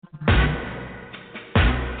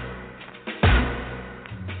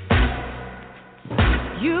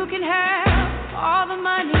You can have all the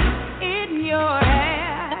money in your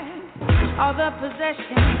hand, all the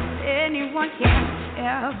possessions anyone can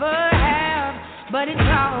ever have, but it's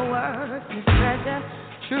all worthless treasure.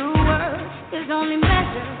 True worth is only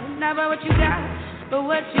measured not by what you got, but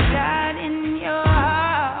what you got in your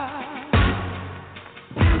heart.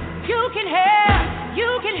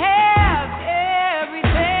 You can have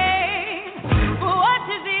everything, but what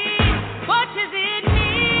does it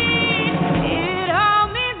mean? It all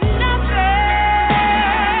means nothing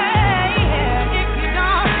if you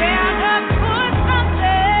don't stand up for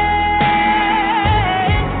something.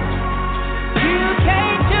 You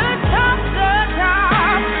can't just top the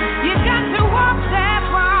top, you got to walk that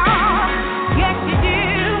walk. Yes, you do.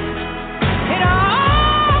 It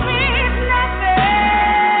all means nothing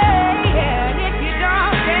if you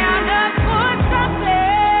don't stand up for something.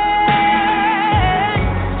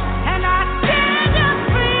 And I stand up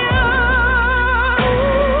for you.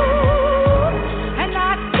 And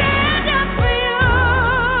I stand up for you.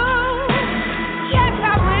 Yes,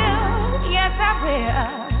 I will. Yes, I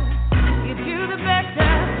will. You do the best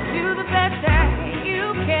that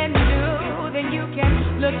you can do. Then you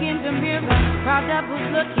can look in the mirror, proud that was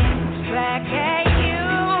looking back at you.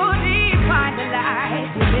 Define the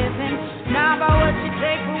life you live in, not by what you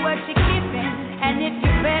take, but what you're giving. And if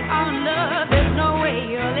you bet on love, there's no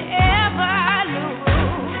way you'll ever lose.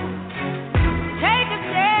 Take a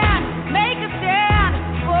stand, make a stand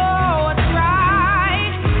for what's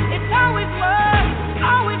right. It's always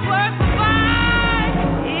worth the fight.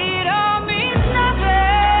 It all means nothing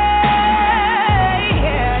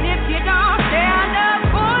if you don't stand up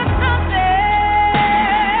for something.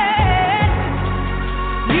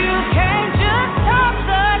 You can't just top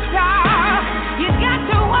the top, you got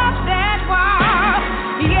to walk that walk.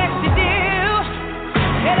 Yes, you do.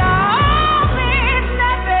 It all means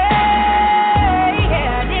nothing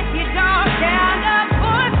if you don't stand up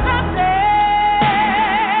for something.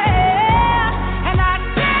 And I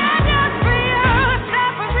stand up for you,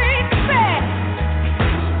 self-respect,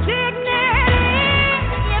 dignity.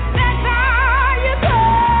 If that's all you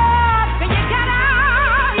got, then you got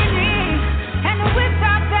all you need. And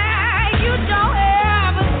without that, you don't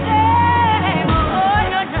ever say, oh,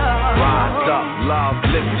 no. Rise up, love,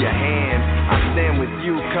 lift your hand. I stand with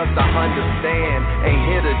you cause I understand. Ain't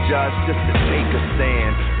here to judge, just to take a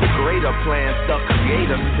stand. The greater plan's the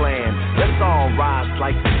creator's plan. Let's all rise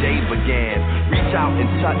like the day began. Reach out and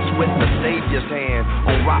touch with the Savior's hand.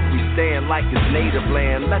 On rock we stand like his native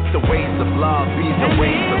land. Let the ways of love be the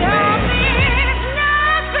ways of man.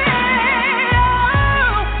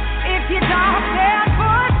 If you don't stand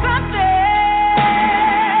for something,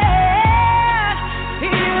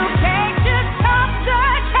 you can't just top the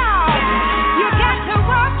top. You got to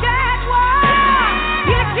walk that walk.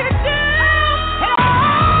 Yes, you do. It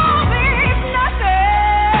all means nothing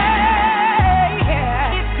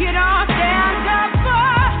if you don't stand up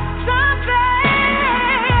for something.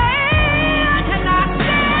 And I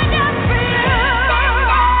stand up for you.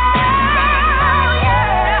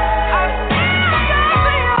 Yeah, I stand up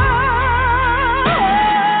for you.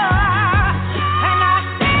 And I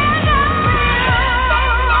stand up for you.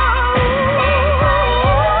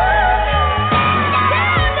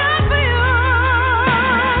 Stand up for you.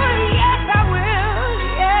 Yes, I will.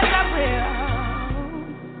 Yes, I will.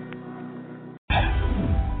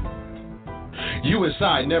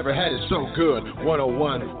 USI never had it so good.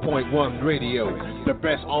 101.1 Radio, the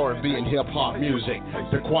best R&B and hip hop music.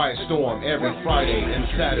 The Quiet Storm every Friday and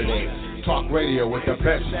Saturday. Talk radio with the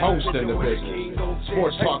best host in the business.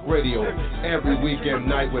 Sports Talk Radio every weekend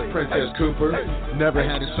night with Princess Cooper. Never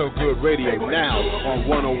had it so good radio now on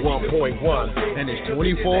 101.1, and it's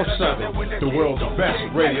 24/7. The world's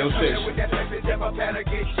best radio station.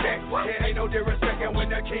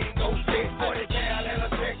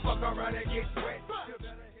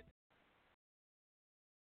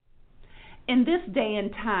 In this day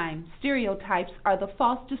and time, stereotypes are the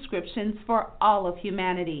false descriptions for all of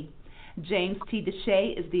humanity. James T.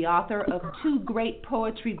 DeShay is the author of 2 great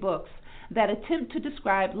poetry books that attempt to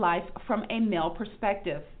describe life from a male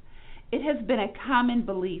perspective. It has been a common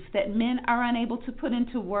belief that men are unable to put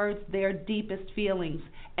into words their deepest feelings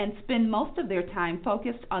and spend most of their time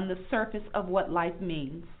focused on the surface of what life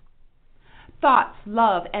means. Thoughts,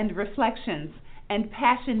 love, and reflections, and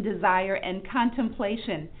passion, desire, and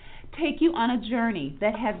contemplation take you on a journey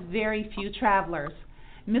that has very few travelers.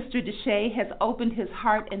 Mr. DeShay has opened his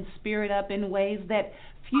heart and spirit up in ways that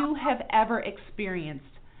few have ever experienced.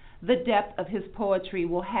 The depth of his poetry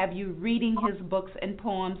will have you reading his books and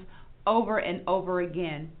poems over and over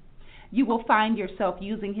again. You will find yourself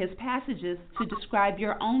using his passages to describe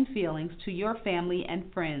your own feelings to your family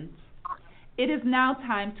and friends. It is now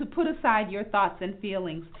time to put aside your thoughts and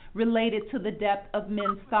feelings related to the depth of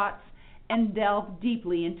men's thoughts and delve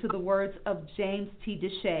deeply into the words of James T.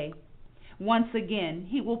 DeShay. Once again,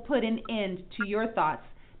 he will put an end to your thoughts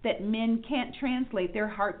that men can't translate their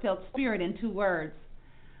heartfelt spirit into words.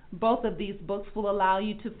 Both of these books will allow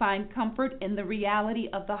you to find comfort in the reality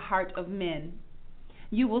of the heart of men.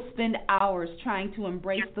 You will spend hours trying to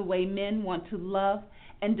embrace the way men want to love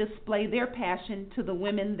and display their passion to the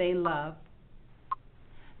women they love.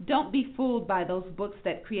 Don't be fooled by those books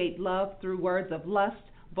that create love through words of lust,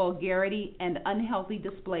 vulgarity, and unhealthy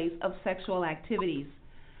displays of sexual activities.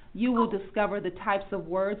 You will discover the types of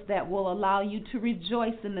words that will allow you to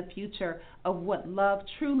rejoice in the future of what love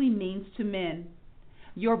truly means to men.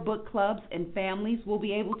 Your book clubs and families will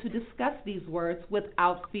be able to discuss these words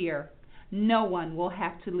without fear. No one will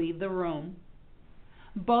have to leave the room.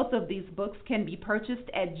 Both of these books can be purchased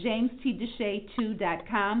at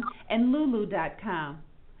jamestdeshay2.com and lulu.com.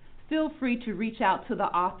 Feel free to reach out to the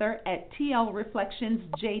author at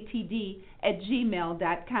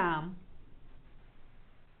tlreflectionsjtd@gmail.com.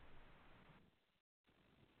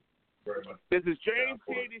 This is James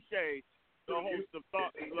T. DeShay, the host of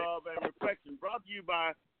Thought, Love, and Reflection, brought to you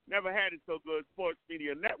by Never Had It So Good Sports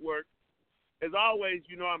Media Network. As always,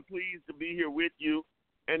 you know I'm pleased to be here with you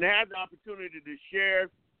and to have the opportunity to share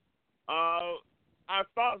our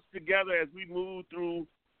thoughts together as we move through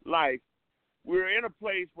life. We're in a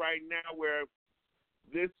place right now where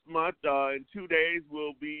this month, in 2 days,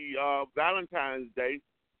 will be Valentine's Day,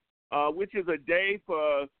 which is a day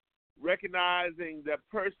for recognizing that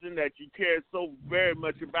person that you care so very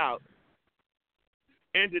much about.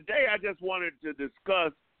 And today I just wanted to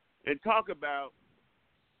discuss and talk about,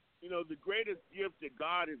 the greatest gift that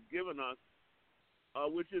God has given us,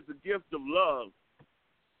 which is the gift of love.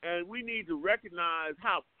 And we need to recognize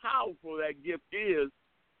how powerful that gift is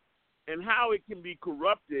and how it can be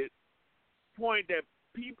corrupted, point that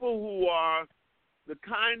people who are the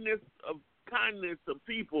kindness of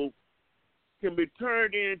people can be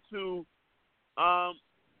turned into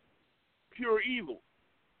pure evil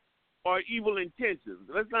or evil intentions.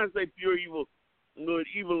 Let's not say pure evil, but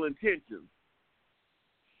evil intentions.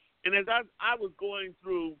 And as I was going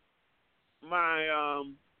through my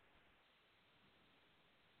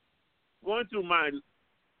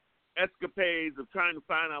escapades of trying to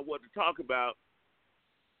find out what to talk about,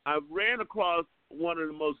 I ran across one of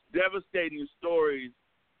the most devastating stories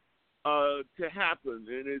to happen,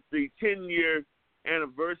 and it's the 10-year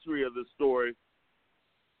anniversary of the story.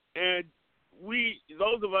 And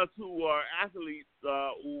those of us who are athletes,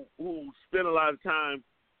 who spend a lot of time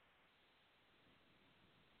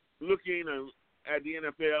looking at the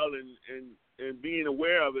NFL and being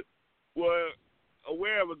aware of it, were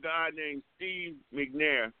aware of a guy named Steve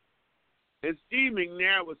McNair. And Steve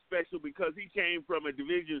McNair was special because he came from a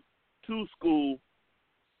Division II school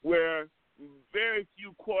where very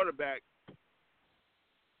few quarterbacks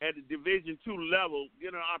at the Division II level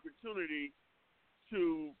get an opportunity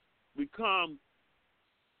to become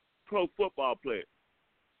pro football players.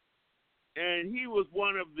 And he was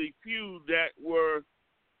one of the few that were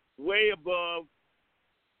way above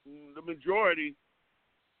the majority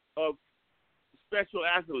of special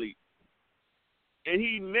athletes. And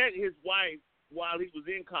he met his wife while he was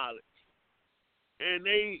in college. And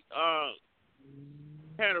they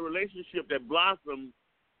had a relationship that blossomed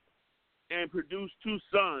and produced 2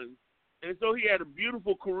 sons. And so he had a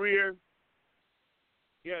beautiful career.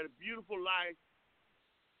 He had a beautiful life.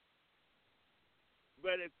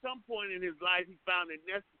 But at some point in his life, he found it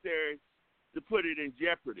necessary to put it in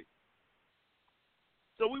jeopardy.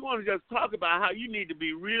 So we want to just talk about how you need to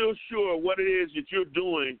be real sure what it is that you're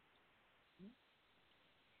doing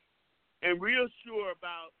and real sure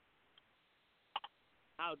about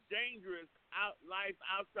how dangerous life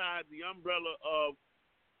outside the umbrella of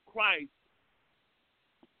Christ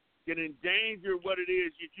can endanger what it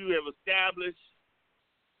is that you have established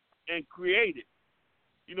and created.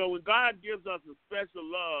 When God gives us a special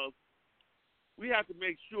love, we have to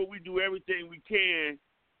make sure we do everything we can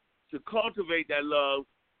to cultivate that love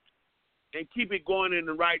and keep it going in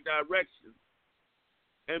the right direction.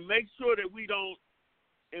 And make sure that we don't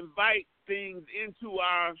invite things into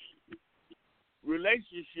our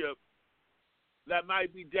relationship that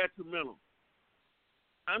might be detrimental.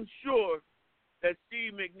 I'm sure that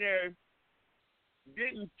Steve McNair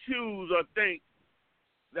didn't choose or think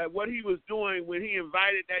that what he was doing when he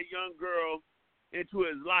invited that young girl into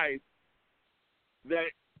his life,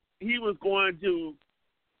 that he was going to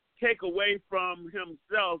take away from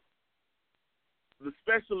himself the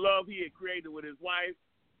special love he had created with his wife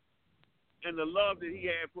and the love that he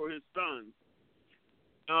had for his sons.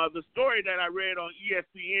 The story that I read on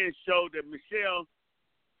ESPN showed that Michelle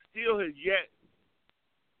still has yet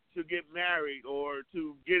to get married or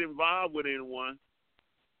to get involved with anyone.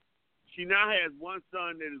 She now has one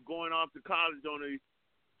son that is going off to college on a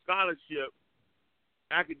scholarship,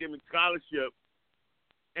 academic scholarship,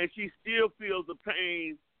 and she still feels the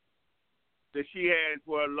pain that she had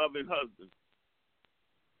for her loving husband.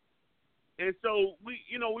 And so we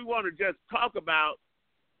want to just talk about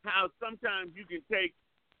how sometimes you can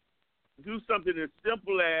do something as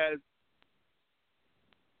simple as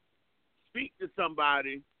speak to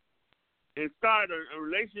somebody and start a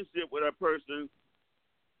relationship with a person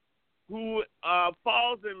who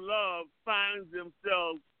falls in love, finds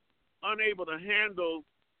themselves unable to handle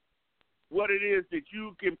what it is that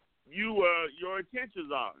your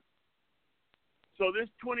intentions are. So this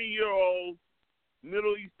 20-year-old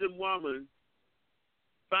Middle Eastern woman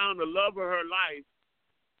found the love of her life,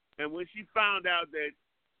 and when she found out that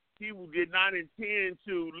he did not intend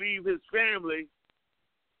to leave his family,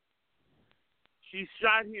 she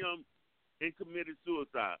shot him and committed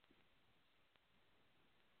suicide.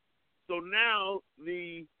 So now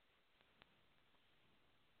the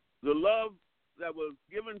love that was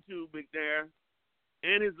given to McNair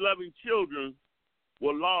and his loving children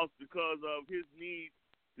were lost because of his need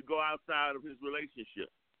to go outside of his relationship.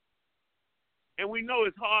 And we know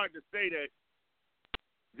it's hard to say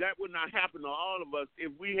that would not happen to all of us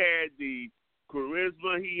if we had the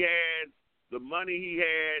charisma he had, the money he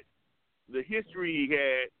had, the history he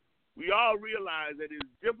had. We all realize that it's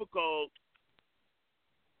difficult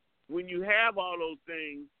when you have all those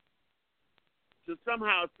things to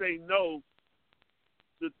somehow say no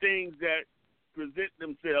to things that present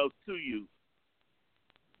themselves to you.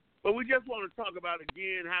 But we just want to talk about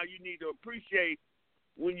again how you need to appreciate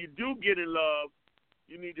when you do get in love,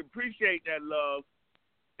 you need to appreciate that love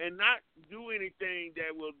and not do anything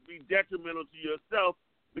that will be detrimental to yourself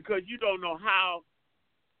because you don't know how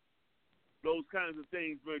those kinds of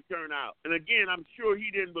things may turn out. And again, I'm sure he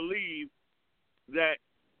didn't believe that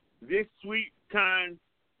this sweet, kind,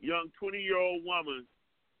 young 20-year-old woman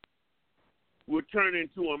would turn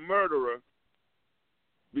into a murderer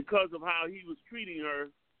because of how he was treating her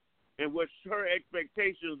and what her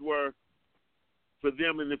expectations were for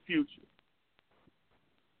them in the future.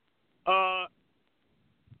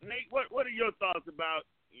 Nate, what are your thoughts about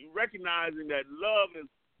recognizing that love is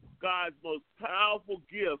God's most powerful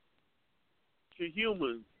gift to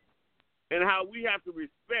humans and how we have to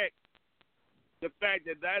respect the fact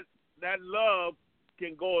that love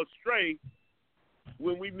can go astray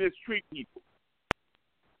when we mistreat people?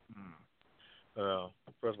 Well,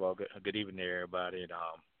 first of all, good evening to everybody. And,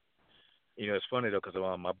 it's funny, though,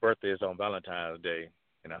 because my birthday is on Valentine's Day,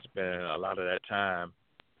 and I spend a lot of that time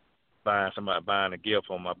buying a gift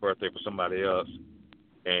on my birthday for somebody else.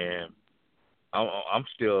 And I'm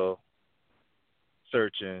still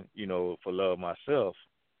searching, for love myself.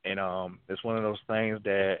 And it's one of those things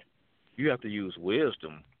that you have to use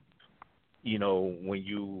wisdom, when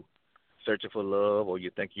you searching for love or you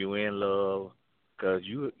think you're in love, because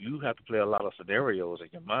you have to play a lot of scenarios in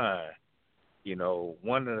your mind.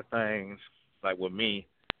 One of the things, like with me,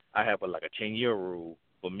 I have a 10-year rule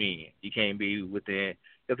for me. You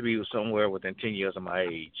have to be somewhere within 10 years of my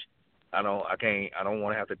age. I don't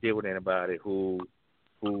want to have to deal with anybody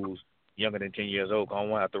who's younger than 10 years old. I don't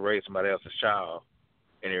want to have to raise somebody else's child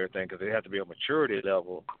and everything, because they have to be a maturity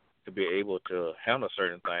level to be able to handle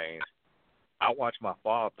certain things. I watched my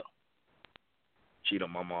father cheat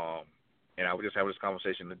on my mom, and I was just having this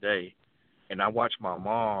conversation today, and I watched my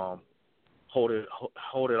mom hold it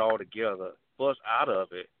all together, bust out of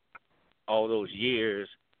it all those years,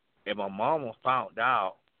 and my mama found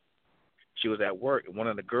out. She was at work, and one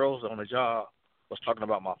of the girls on the job was talking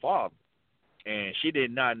about my father, and she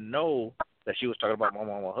did not know that she was talking about my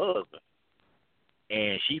mama's husband.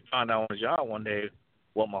 And she found out on the job one day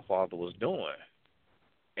what my father was doing.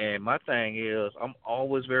 And my thing is, I'm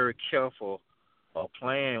always very careful of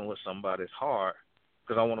playing with somebody's heart,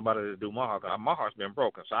 because I want nobody to do my heart. My heart's been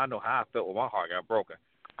broken, so I know how I felt when my heart got broken.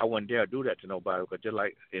 I wouldn't dare do that to nobody, because just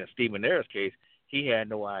like in Stephen Ayers' case, he had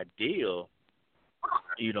no idea,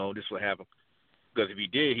 this would happen. Because if he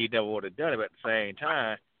did, he never would have done it. But at the same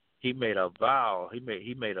time, he made a vow. He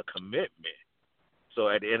made a commitment. So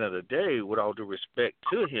at the end of the day, with all due respect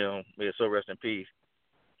to him, may his soul rest in peace,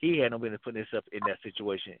 he had no business putting himself in that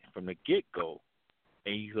situation from the get-go.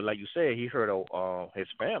 And like you said, he hurt his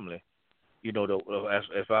family.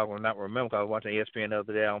 If I will not remember, because I was watching ESPN the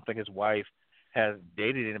other day, I don't think his wife has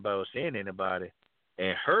dated anybody or seen anybody,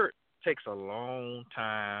 and hurt takes a long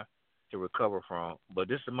time to recover from. But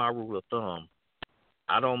this is my rule of thumb.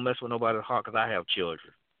 I don't mess with nobody's heart because I have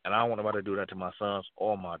children. And I don't want nobody to do that to my sons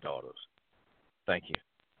or my daughters. Thank you.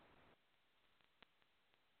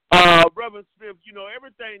 Reverend Smith,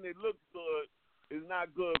 everything that looks good is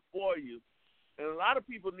not good for you. And a lot of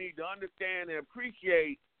people need to understand and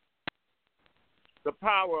appreciate the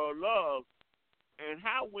power of love and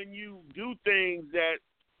how when you do things that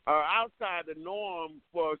are outside the norm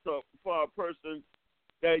for a person,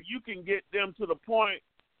 that you can get them to the point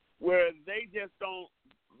where they just don't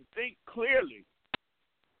think clearly.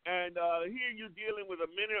 And here you're dealing with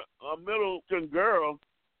a Middleton girl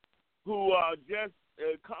who just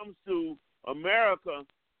comes to America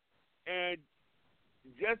and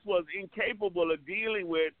just was incapable of dealing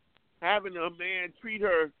with having a man treat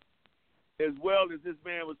her as well as this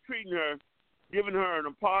man was treating her, giving her an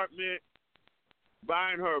apartment,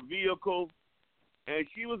 buying her a vehicle, and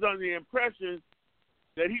she was under the impression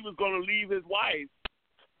that he was going to leave his wife.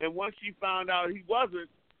 And once she found out he wasn't,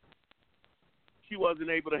 she wasn't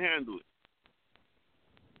able to handle it.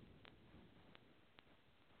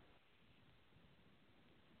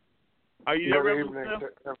 Are you there, Reverend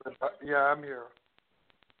Smith? Yeah, I'm here.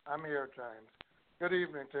 I'm here, James. Good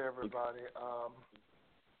evening to everybody.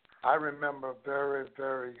 I remember very,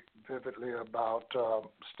 very vividly about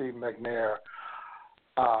Steve McNair.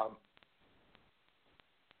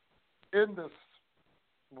 In this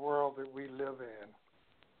world that we live in,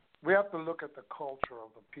 we have to look at the culture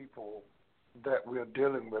of the people that we're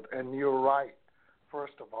dealing with. And you're right,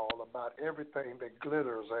 first of all, about everything that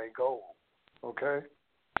glitters ain't gold, okay?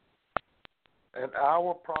 And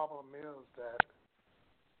our problem is that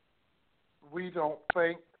we don't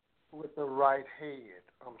think with the right head.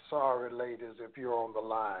 I'm sorry, ladies, if you're on the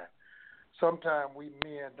line. Sometimes we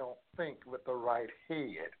men don't think with the right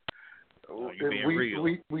head. Oh, you're being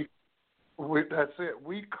real. That's it.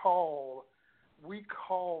 We call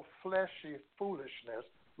fleshy foolishness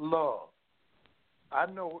love. I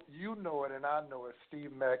know you know it, and I know it.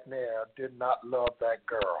 Steve McNair did not love that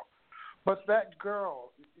girl, but that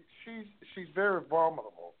girl, she's very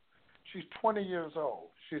vulnerable. She's 20 years old.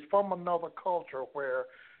 She's from another culture where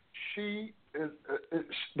she is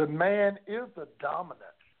the man is the dominant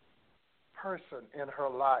person in her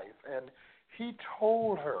life, and he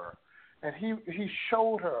told her, and he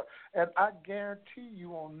showed her, and I guarantee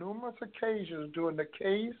you, on numerous occasions during the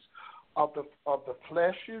case of the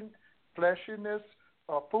fleshiness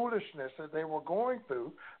or foolishness that they were going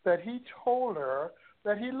through, that he told her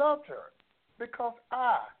that he loved her, because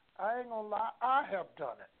I ain't gonna lie, I have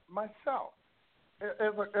done it myself.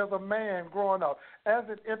 As a man growing up, as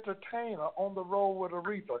an entertainer on the road with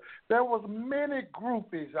Aretha, there was many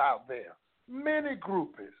groupies out there, many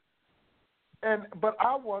groupies. But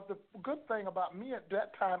the good thing about me at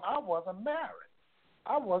that time, I wasn't married.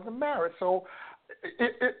 So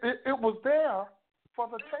it was there for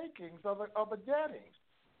the takings of the getting.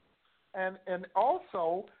 And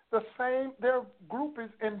also the same, there are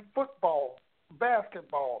groupies in football,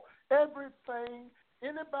 basketball, everything.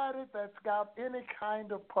 Anybody that's got any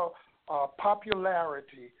kind of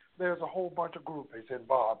popularity, there's a whole bunch of groupies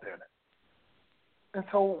involved in it. And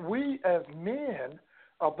so we as men,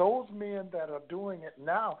 those men that are doing it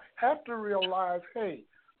now, have to realize, hey,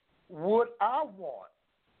 would I want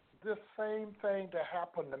this same thing to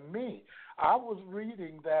happen to me? I was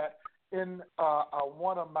reading that in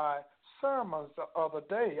one of my sermons the other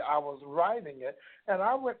day. I was writing it, and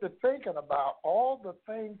I went to thinking about all the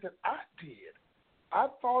things that I did. I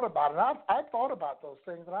thought about it. I thought about those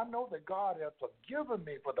things, and I know that God has forgiven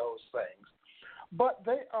me for those things. But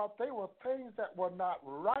they were things that were not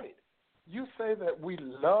right. You say that we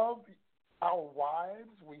love our wives.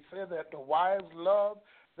 We say that the wives love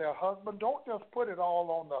their husband. Don't just put it all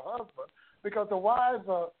on the husband, because the wives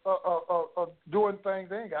are doing things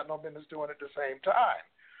they ain't got no business doing at the same time.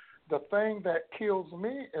 The thing that kills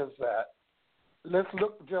me is that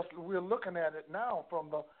we're looking at it now from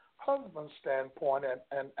the husband's standpoint,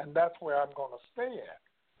 and that's where I'm going to stay at.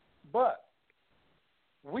 But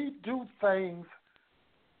we do things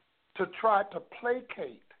to try to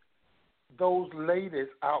placate those ladies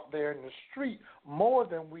out there in the street more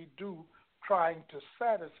than we do trying to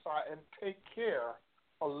satisfy and take care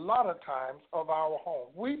a lot of times of our home.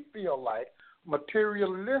 We feel like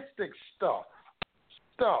materialistic stuff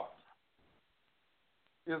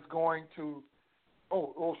is going to,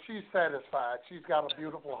 she's satisfied. She's got a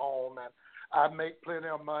beautiful home, and I make plenty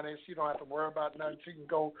of money. She don't have to worry about nothing. She can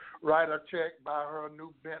go write a check, buy her a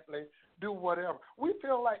new Bentley, do whatever. We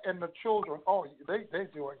feel like, and the children, they're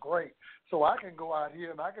doing great. So I can go out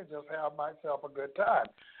here and I can just have myself a good time.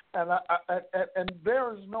 And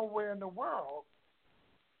there is nowhere in the world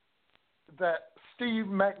that Steve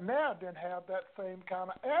McNair didn't have that same kind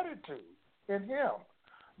of attitude in him,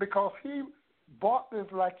 because he bought this,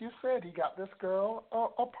 like you said, he got this girl an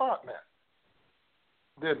apartment,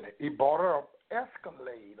 didn't he? He bought her an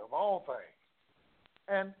Escalade of all things.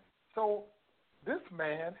 And so this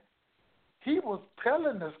man, he was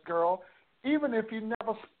telling this girl, even if he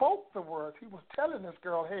never spoke the words, he was telling this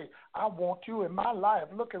girl, hey, I want you in my life.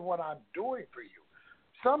 Look at what I'm doing for you.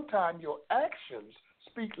 Sometimes your actions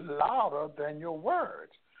speak louder than your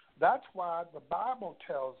words. That's why the Bible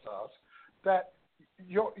tells us that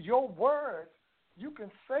your words, you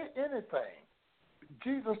can say anything.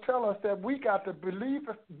 Jesus tells us that we got to believe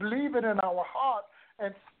it in our heart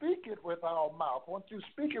and speak it with our mouth. Once you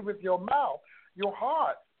speak it with your mouth, your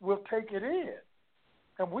heart will take it in.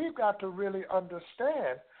 And we've got to really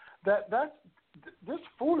understand that this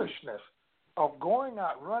foolishness of going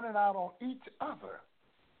out, running out on each other.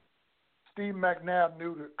 Steve McNair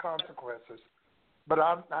knew the consequences, but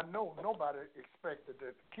I know nobody expected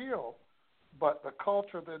it to kill. But the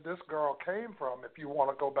culture that this girl came from, if you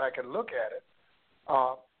want to go back and look at it,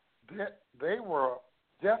 they were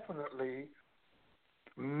definitely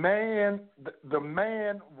the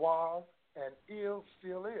man was and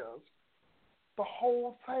still is the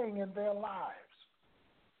whole thing in their lives.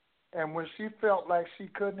 And when she felt like she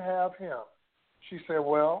couldn't have him, she said,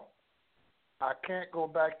 well, I can't go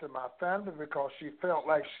back to my family, because she felt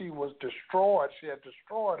like she was destroyed. She had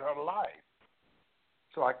destroyed her life.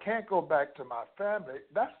 So I can't go back to my family.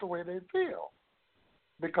 That's the way they feel,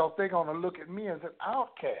 because they're going to look at me as an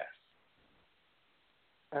outcast.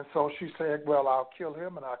 And so she said, well, I'll kill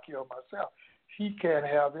him and I'll kill myself. He can't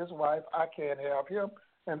have his wife. I can't have him.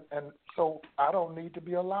 And so I don't need to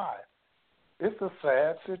be alive. It's a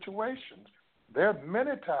sad situation. There are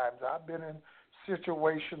many times I've been in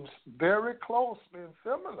situations very close and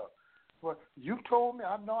similar. But you told me,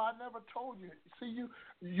 I know I never told you. See,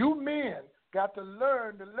 you men got to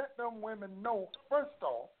learn to let them women know, first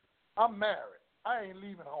off, I'm married. I ain't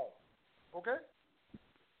leaving home. Okay?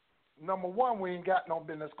 Number one, we ain't got no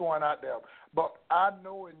business going out there. But I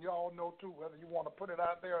know, and y'all know too, whether you want to put it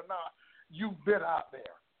out there or not, you've been out there.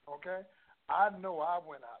 Okay? I know I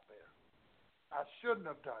went out there. I shouldn't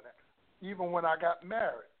have done it. Even when I got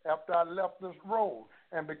married, after I left this road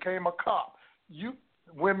and became a cop,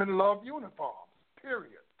 women love uniforms,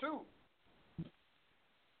 period, too.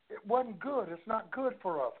 It wasn't good. It's not good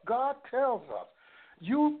for us. God tells us,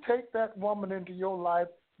 you take that woman into your life,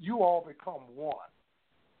 you all become one.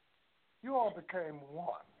 You all became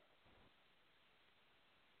one.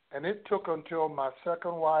 And it took until my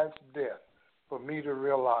second wife's death for me to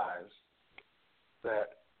realize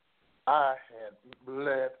that I had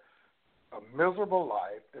led a miserable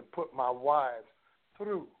life and put my wives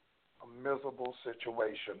through a miserable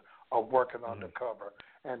situation of working undercover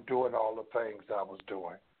and doing all the things I was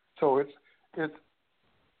doing. So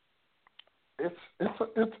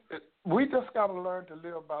we just got to learn to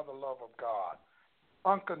live by the love of God,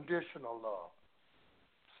 unconditional love.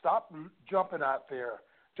 Stop jumping out there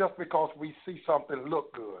just because we see something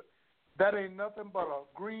look good. That ain't nothing but a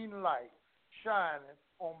green light shining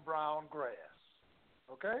on brown grass.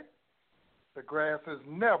 Okay? The grass is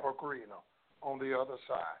never greener on the other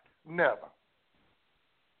side. Never.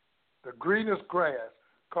 The greenest grass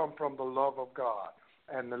comes from the love of God.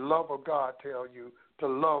 And the love of God tells you to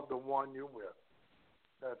love the one you're with.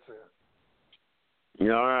 That's it.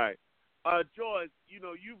 Yeah, all right. George,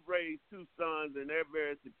 you've raised two sons, and they're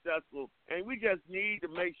very successful. And we just need to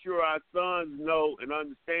make sure our sons know and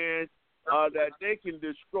understand that they can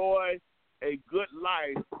destroy a good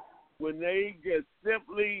life when they just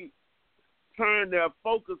simply turn their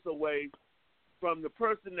focus away from the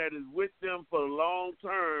person that is with them for the long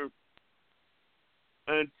term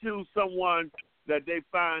and to someone that they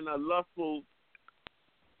find a lustful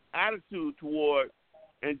attitude toward.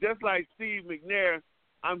 And just like Steve McNair,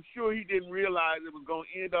 I'm sure he didn't realize it was going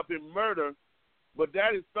to end up in murder, but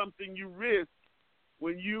that is something you risk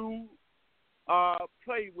when you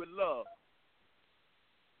play with love.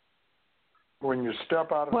 When you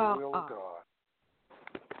step out of the will of God.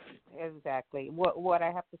 Exactly. What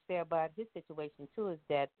I have to say about his situation, too, is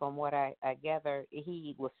that from what I gather,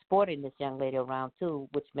 he was sporting this young lady around, too,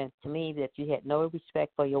 which meant to me that you had no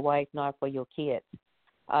respect for your wife nor for your kids.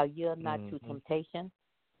 You're not to temptation.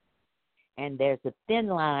 And there's a thin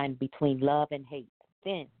line between love and hate.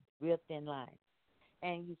 Thin, real thin line.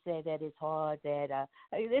 And you say that it's hard, that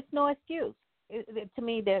there's no excuse. To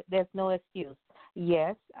me, there's no excuse.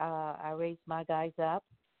 Yes, I raised my guys up,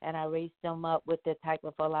 and I raised them up with the type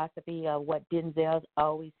of philosophy of what Denzel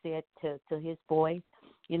always said to his boys.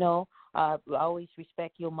 Always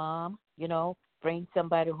respect your mom, bring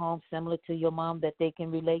somebody home similar to your mom that they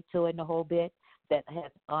can relate to in the whole bit, that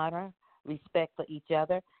has honor, respect for each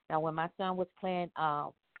other. Now, when my son was playing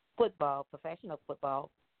football, professional football,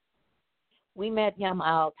 we met him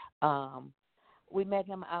out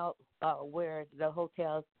where the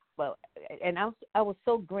hotels. Well, and I was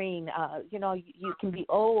so green. You can be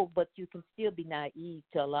old, but you can still be naive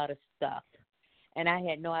to a lot of stuff. And I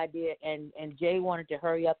had no idea. And Jay wanted to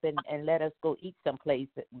hurry up and let us go eat someplace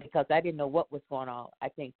because I didn't know what was going on. I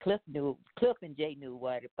think Cliff and Jay knew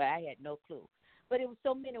what, but I had no clue. But it was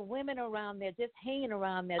so many women around there, just hanging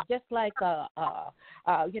around there, just like and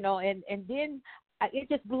then it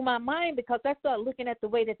just blew my mind because I started looking at the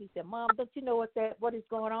way that he said, "Mom, don't you know what is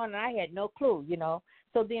going on?" And I had no clue,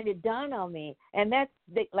 So then it dawned on me, and that's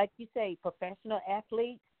like you say, professional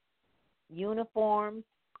athletes, uniforms.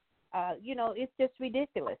 It's just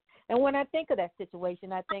ridiculous. And when I think of that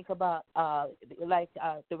situation, I think about, like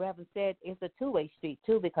the Reverend said, it's a two-way street,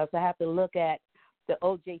 too, because I have to look at the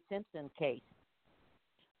O.J. Simpson case.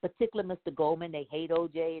 Particularly Mr. Goldman, they hate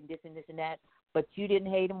O.J. and this and that, but you didn't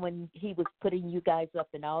hate him when he was putting you guys up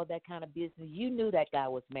and all that kind of business. You knew that guy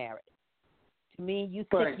was married. To me, you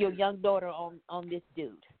took your young daughter on this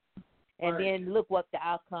dude. And then look what the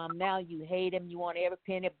outcome. Now you hate him. You want every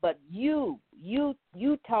penny. But you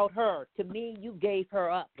taught her. To me, you gave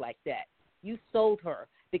her up like that. You sold her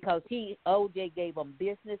because OJ gave them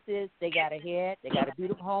businesses. They got ahead. They got a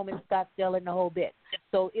beautiful home in Scottsdale and the whole bit.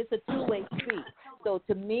 So it's a two-way street. So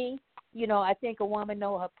to me, I think a woman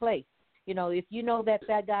know her place. If you know that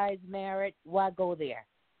guy is married, why go there?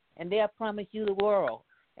 And they'll promise you the world.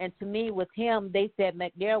 And to me, with him, they said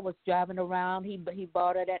McNair was driving around. He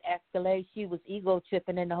bought her that Escalade. She was ego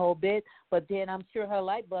tripping in the whole bit. But then I'm sure her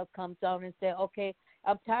light bulb comes on and said, okay,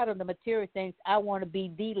 I'm tired of the material things. I want to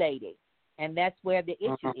be the lady. And that's where the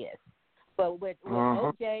issue is. But with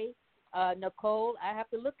OJ, Nicole, I have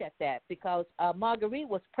to look at that because Marguerite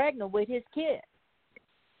was pregnant with his kid.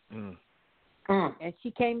 And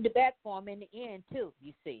she came to bat for him in the end, too,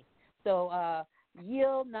 you see. So,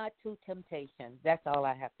 yield not to temptation. That's all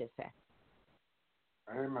I have to say.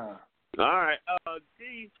 Amen. All right.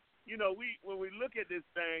 When we look at this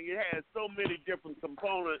thing, it has so many different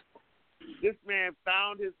components. This man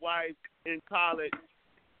found his wife in college.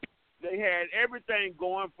 They had everything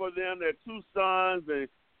going for them. Their two sons, a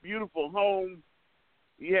beautiful home.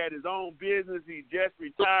 He had his own business. He just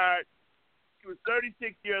retired. He was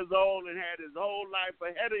 36 years old and had his whole life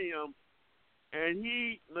ahead of him. And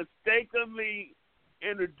he mistakenly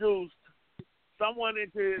introduced someone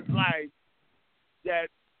into his life that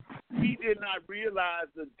he did not realize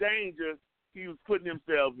the danger he was putting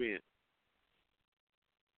himself in.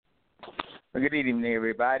 Well, good evening,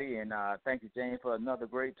 everybody, and thank you, Jane, for another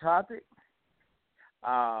great topic.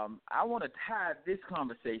 I want to tie this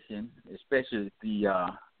conversation, especially the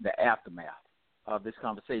aftermath of this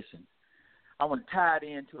conversation. I want to tie it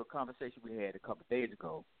into a conversation we had a couple of days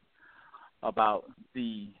ago about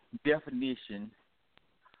the definition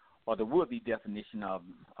or the would-be definition of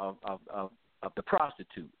the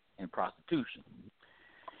prostitute and prostitution,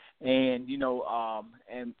 and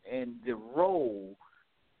and the role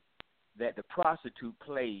that the prostitute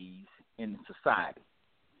plays in society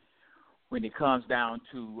when it comes down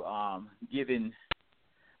to giving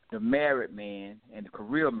the married man and the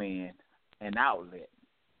career man an outlet,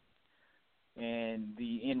 and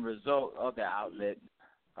the end result of the outlet,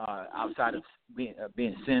 outside of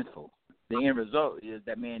being sinful, the end result is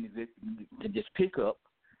that man can just pick up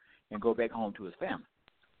and go back home to his family.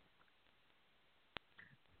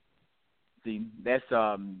 See, that's the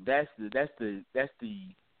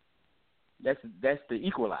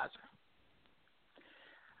equalizer.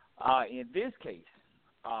 In this case,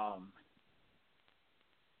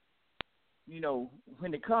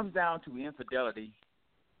 when it comes down to infidelity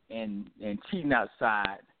and cheating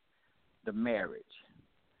outside the marriage,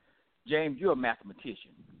 James, you're a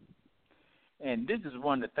mathematician, and this is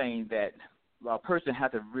one of the things that a person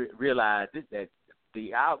has to realize that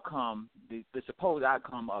the outcome, the supposed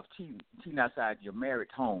outcome of cheating outside your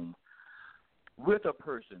marriage home with a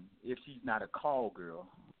person, if she's not a call girl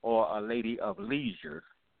or a lady of leisure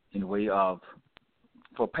in the way of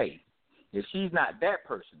for pay, if she's not that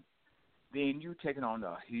person, then you're taking on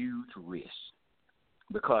a huge risk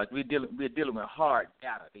because we're dealing with hard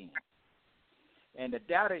data then. And the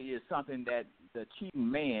data is something that the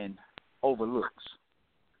cheating man overlooks.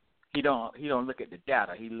 He don't look at the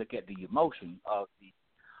data. He look at the emotion of the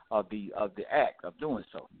act of doing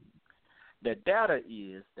so. The data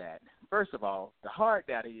is that, first of all, the hard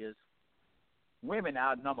data is women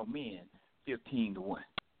outnumber men 15-1.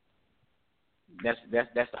 That's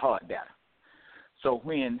the hard data. So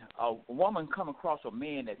when a woman come across a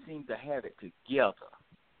man that seems to have it together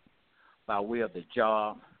by way of the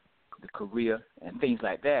job, the career, and things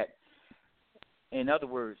like that, in other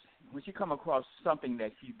words, when she come across something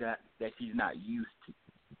that she's not used to,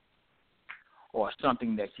 or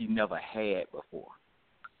something that she never had before,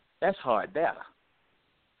 that's hard data.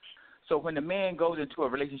 So when the man goes into a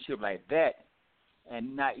relationship like that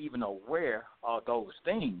and not even aware of those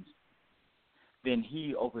things, then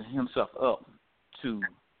he opens himself up to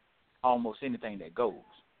almost anything that goes.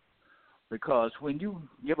 Because when you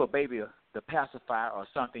give a baby the pacifier or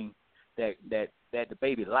something that the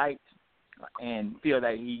baby likes and feel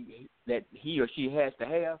that he or she has to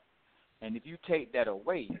have, and if you take that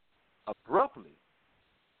away abruptly,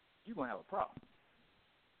 you're gonna have a problem.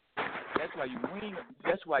 That's why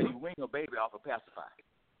you wean a baby off a pacifier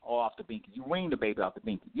or off the binky. You wean the baby off the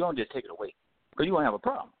binky. You don't just take it away because you're gonna have a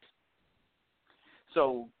problem.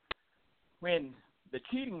 So when the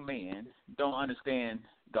cheating man don't understand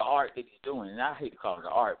the art that he's doing, and I hate to call it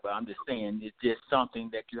an art, but I'm just saying it's just something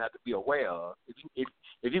that you have to be aware of. If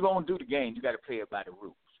you're gonna do the game, you got to play it by the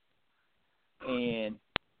rules. And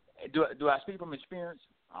do I speak from experience?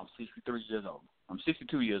 I'm 63 years old. I'm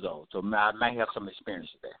 62 years old, so I might have some experience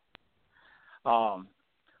there.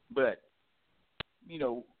 But you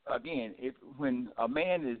know, again, when a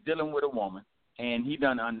man is dealing with a woman and he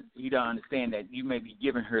don't understand that you may be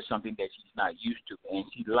giving her something that she's not used to, and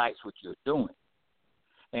she likes what you're doing,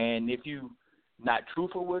 and if you not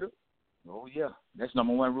truthful with her, oh yeah, that's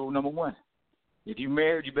rule number one. If you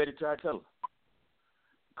married, you better try to tell her,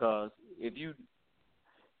 because if you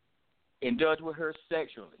indulge with her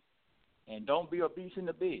sexually, and don't be a beast in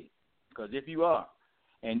the bed, because if you are,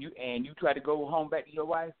 and you try to go home back to your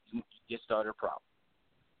wife, you just started a problem.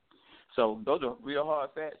 So those are real hard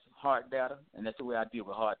facts, hard data, and that's the way I deal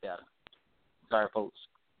with hard data. Sorry, folks.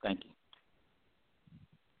 Thank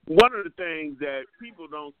you. One of the things that people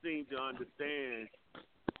don't seem to understand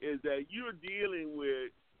is that you're dealing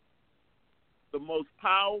with the most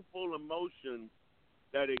powerful emotion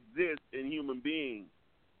that exists in human beings.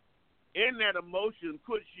 And that emotion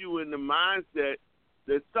puts you in the mindset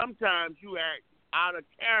that sometimes you act out of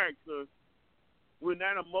character when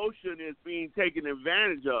that emotion is being taken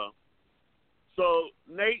advantage of. So,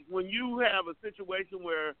 Nate, when you have a situation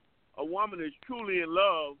where a woman is truly in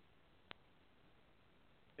love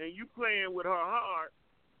and you playing with her heart,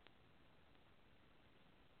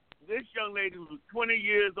 this young lady was 20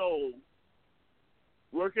 years old,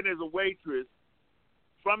 working as a waitress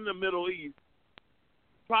from the Middle East,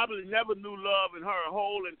 probably never knew love in her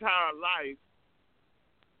whole entire life,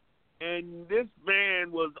 and this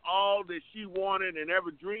man was all that she wanted and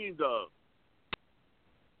ever dreamed of.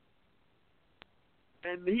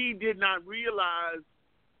 And he did not realize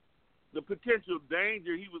the potential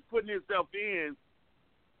danger he was putting himself in,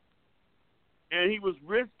 and he was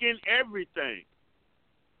risking everything.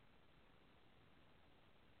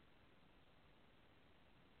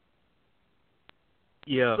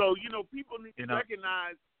 Yeah. So, people need to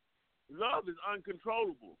recognize love is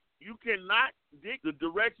uncontrollable. You cannot dictate the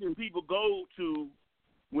direction people go to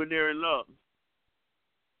when they're in love.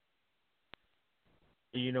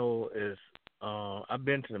 I've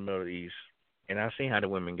been to the Middle East, and I've seen how the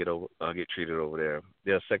women get treated over there.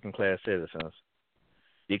 They're second-class citizens.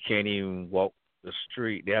 They can't even walk the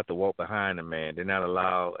street. They have to walk behind the man. They're not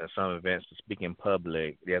allowed at some events to speak in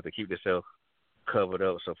public. They have to keep themselves covered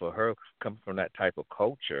up. So for her, coming from that type of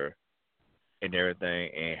culture and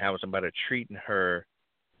everything, and having somebody treating her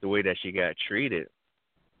the way that she got treated,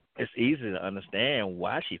 it's easy to understand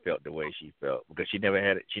why she felt the way she felt, because she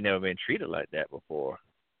never been treated like that before.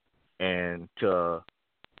 And for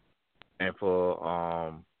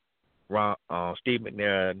Steve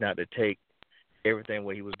McNair not to take everything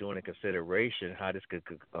what he was doing in consideration, how this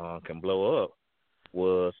can blow up,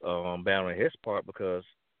 was bad on his part, because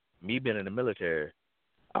me being in the military,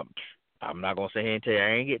 I'm not gonna sit here and tell you I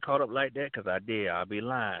ain't get caught up like that, because I did. I'll be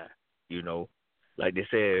lying, Like they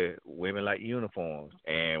said, women like uniforms.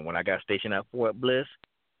 And when I got stationed at Fort Bliss,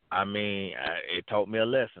 it taught me a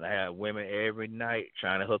lesson. I had women every night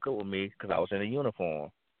trying to hook up with me because I was in a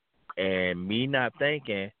uniform. And me not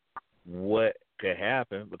thinking what could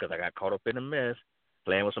happen, because I got caught up in a mess,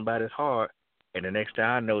 playing with somebody's heart. And the next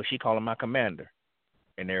time I know, she calling my commander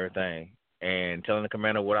and everything, and telling the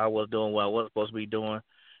commander what I was doing, what I wasn't supposed to be doing.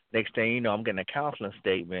 Next thing you know, I'm getting a counseling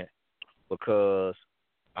statement because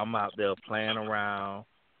I'm out there playing around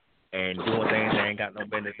and doing things I ain't got no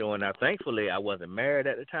business doing. Now, thankfully, I wasn't married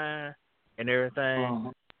at the time and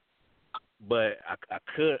everything, but I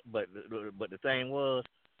could. But the thing was,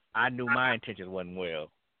 I knew my intentions wasn't well,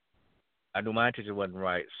 I knew my intention wasn't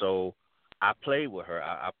right. So I played with her.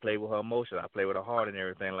 I played with her emotions. I played with her heart and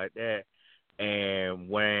everything like that. And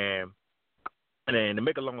then to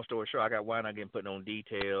make a long story short, I got wound up getting put on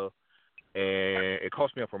detail, and it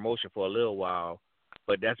cost me a promotion for a little while.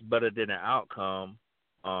 But that's better than the outcome.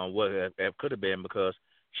 What it could have been, because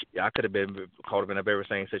I could have been caught up in a very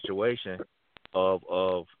same situation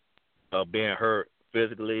of being hurt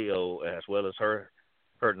physically, or as well as her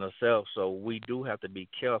hurting herself. So we do have to be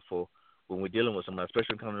careful when we're dealing with somebody,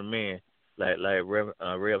 especially when it comes to men. Like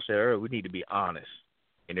Rev said earlier, we need to be honest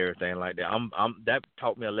and everything like that. That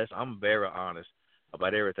taught me a lesson. I'm very honest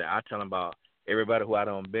about everything. I tell them about everybody who I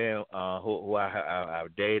done been, who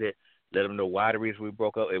I've dated. Let them know why the reason we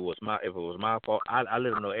broke up. If it was my fault, I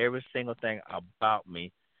let them know every single thing about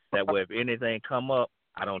me. That way, if anything come up,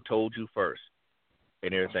 I done told you first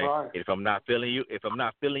and everything. Right. If I'm not feeling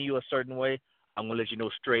you a certain way, I'm gonna let you know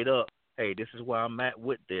straight up. Hey, this is where I'm at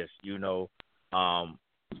with this.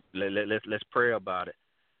 Let's pray about it.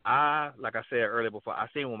 Like I said earlier before, I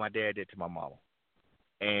seen what my dad did to my mama,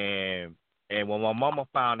 and when my mama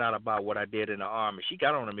found out about what I did in the army, she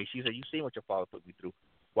got on to me. She said, "You seen what your father put me through.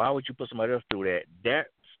 Why would you put somebody else through that?" That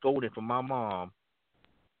scolding from my mom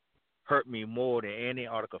hurt me more than any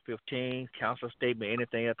Article 15, council statement,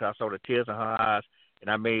 anything else. I saw the tears in her eyes, and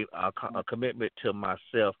I made a commitment to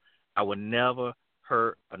myself. I would never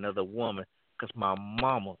hurt another woman because my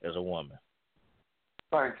mama is a woman.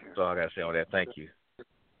 Thank you. That's all I got to say on that. Thank you.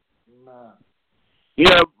 Man.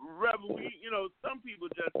 Yeah, Reverend, some people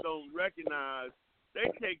just don't recognize. They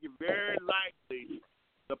take it very lightly,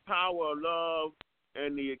 the power of love,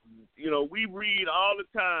 and we read all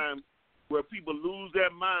the time where people lose their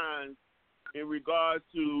minds in regards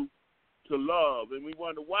to love, and we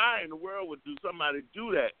wonder why in the world would somebody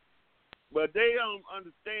do that. But they don't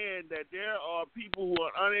understand that there are people who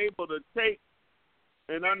are unable to take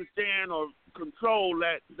and understand or control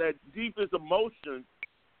that deepest emotion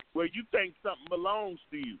where you think something belongs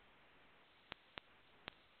to you.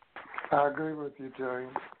 I agree with you,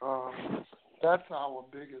 James. That's our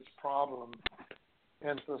biggest problem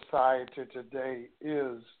in society today,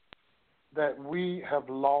 is that we have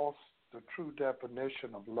lost the true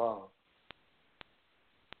definition of love.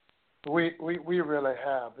 We really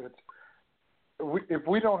have. If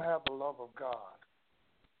we don't have the love of God,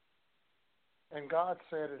 and God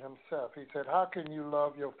said it himself, he said, how can you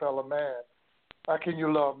love your fellow man? How can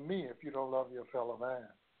you love me if you don't love your fellow man?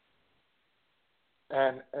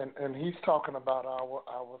 And he's talking about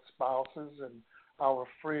our spouses and our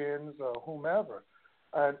friends or whomever.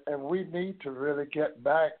 And we need to really get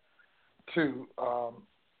back to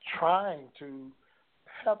trying to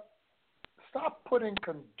stop putting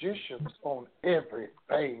conditions on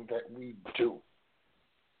everything that we do.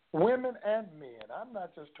 Women and men. I'm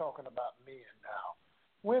not just talking about men now.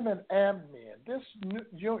 Women and men. This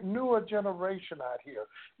newer generation out here,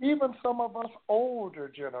 even some of us older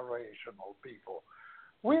generational people,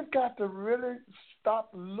 we've got to really stop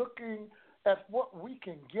looking at what we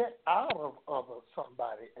can get out of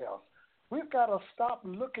somebody else. We've got to stop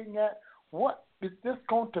looking at what is this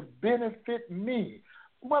going to benefit me.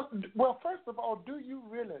 Well, first of all, do you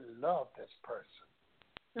really love this person?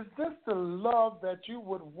 Is this the love that you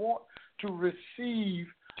would want to receive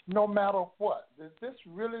no matter what? Is this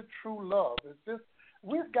really true love?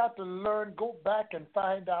 We've got to learn, go back and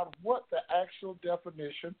find out what the actual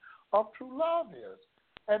definition of true love is.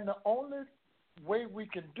 And the only way we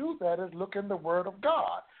can do that is look in the Word of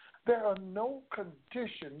God. There are no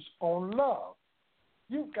conditions on love.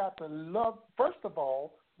 You've got to love, first of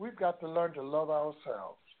all, we've got to learn to love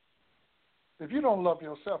ourselves. If you don't love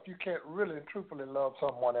yourself, you can't really and truthfully love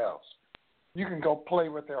someone else. You can go play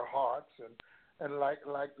with their hearts, and like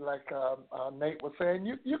Nate was saying,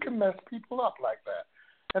 you can mess people up like that.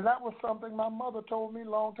 And that was something my mother told me a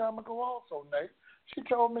long time ago also, Nate. She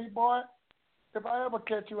told me, boy, if I ever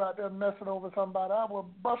catch you out there messing over somebody, I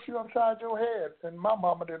will bust you upside your head. And my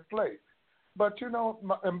mama didn't play. But,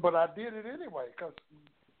 but I did it anyway, because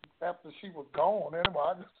after she was gone, anyway,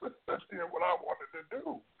 I just did what I wanted to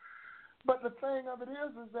do. But the thing of it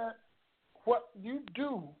is that what you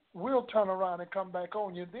do will turn around and come back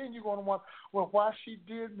on you. Then you're going to wonder, well, why she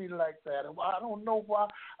did me like that? And I don't know why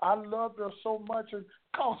I loved her so much,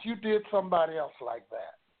 because you did somebody else like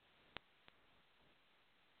that.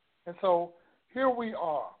 And so here we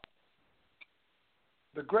are.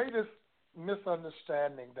 The greatest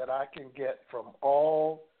misunderstanding that I can get from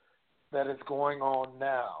all that is going on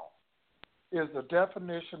now is the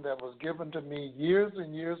definition that was given to me years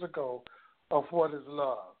and years ago of what is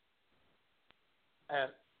love.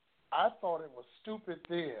 And I thought it was stupid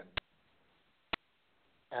then.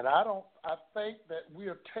 And I think that we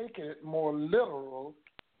are taking it more literal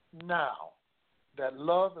now, that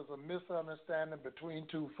love is a misunderstanding between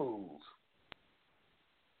two fools.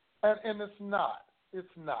 And it's not.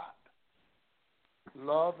 It's not.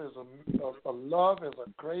 Love is the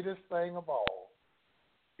greatest thing of all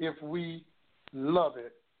if we love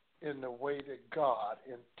it in the way that God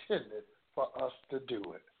intended for us to do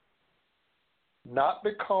it. Not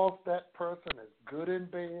because that person is good in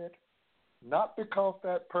bed, not because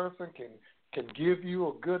that person can give you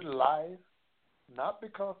a good life, not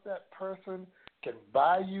because that person can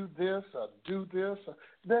buy you this or do this.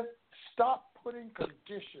 Let's stop putting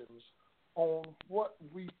conditions on what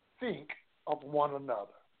we think of one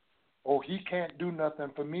another. Oh, he can't do nothing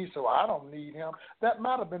for me, so I don't need him. That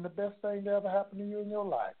might have been the best thing that ever happened to you in your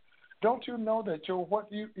life. Don't you know that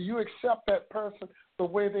you accept that person the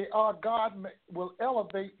way they are, God will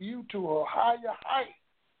elevate you to a higher height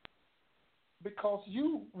because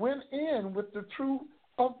you went in with the truth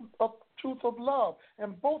of love,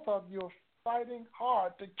 and both of you are fighting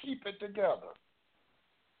hard to keep it together.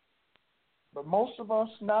 But most of us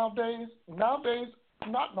nowadays, most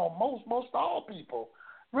all people,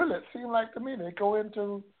 really, it seems like to me, they go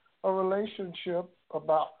into a relationship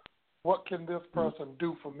about what can this person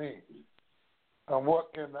do for me, and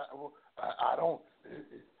what can I don't.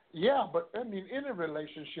 Yeah, but I mean, in a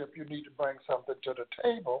relationship, you need to bring something to the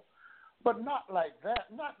table, but not like that.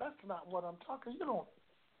 That's not what I'm talking. You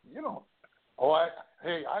don't. Oh, I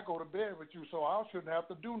go to bed with you, so I shouldn't have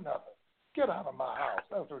to do nothing. Get out of my house.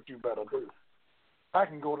 That's what you better do. I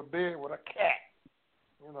can go to bed with a cat,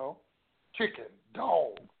 chicken,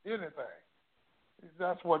 dog, anything.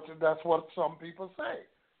 That's what some people say.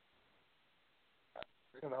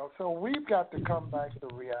 So we've got to come back to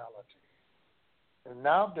reality. And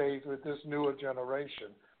nowadays, with this newer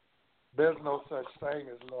generation, there's no such thing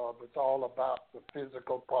as love. It's all about the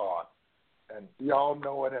physical part. And y'all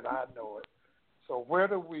know it, and I know it. So where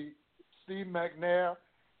do we, Steve McNair,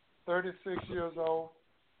 36 years old,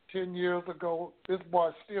 10 years ago, this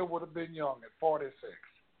boy still would have been young at 46.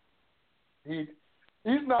 He's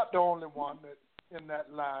not the only one that in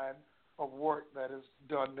that line of work that has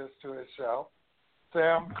done this to himself.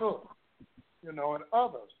 Sam Cooke, and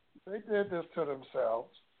others. They did this to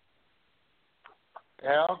themselves.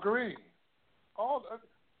 Al Green, all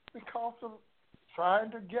because of trying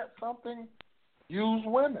to get something, use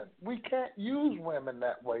women. We can't use women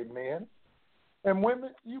that way, men. And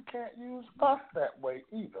women, you can't use us that way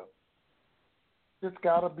either. It's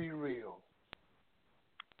got to be real.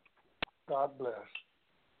 God bless.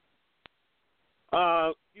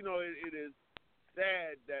 It is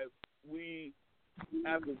sad that we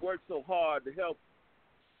have to work so hard to help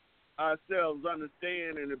ourselves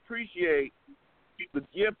understand and appreciate the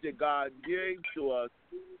gift that God gave to us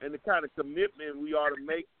and the kind of commitment we ought to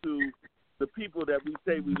make to the people that we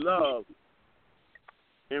say we love,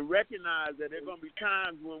 and recognize that there are going to be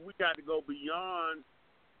times when we got to go beyond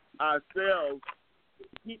ourselves to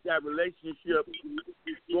keep that relationship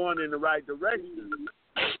going in the right direction.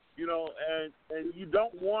 And you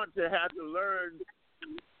don't want to have to learn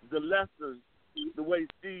the lessons the way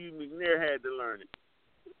Steve McNair had to learn it.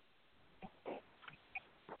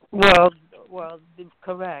 Well,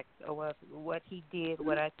 correct. What he did,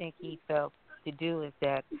 what I think he felt to do is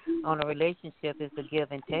that on a relationship is a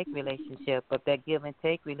give and take relationship, but that give and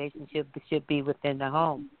take relationship should be within the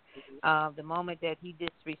home. The moment that he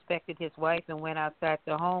disrespected his wife and went outside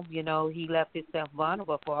the home, he left himself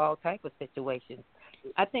vulnerable for all type of situations.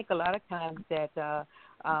 I think a lot of times that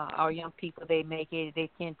our young people, they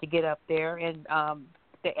tend to get up there, and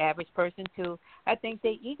the average person too, I think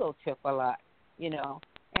they ego trip a lot,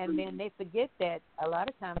 and then they forget that a lot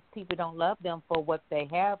of times people don't love them for what they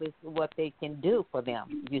have, is what they can do for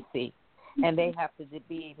them, you see, and they have to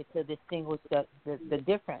be able to distinguish the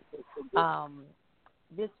difference.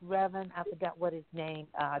 This Reverend, I forgot what his name,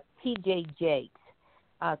 T.J. Jakes.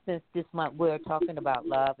 Since this month we're talking about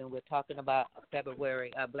love and we're talking about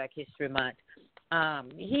February, Black History Month,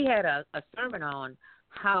 he had a sermon on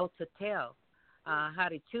how to tell, how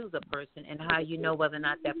to choose a person and how you know whether or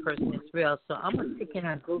not that person is real. So I'm going to see can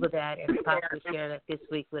I Google that and possibly share that this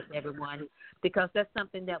week with everyone, because that's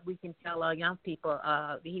something that we can tell our young people.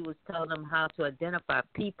 He was telling them how to identify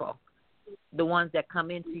people, the ones that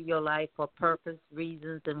come into your life for purpose,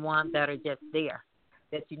 reasons, and ones that are just there,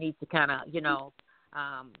 that you need to kind of,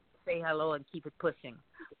 say hello and keep it pushing.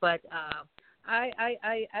 But I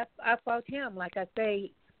fought him, like I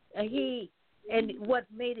say, and what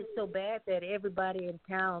made it so bad that everybody in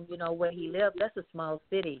town, where he lived, that's a small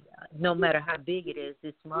city. No matter how big it is,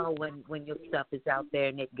 it's small when your stuff is out there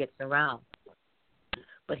and it gets around.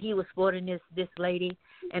 but he was sporting this lady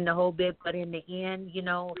and the whole bit. But in the end, you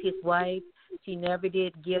know, his wife, she never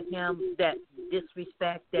did give him that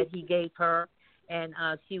disrespect that he gave her, and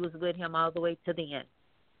she was with him all the way to the end.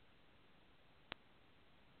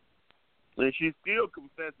 And she still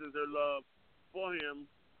confesses her love for him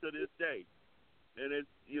to this day. And it's,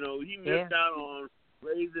 you know, he missed out on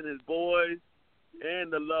raising his boys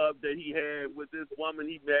and the love that he had with this woman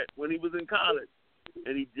he met when he was in college.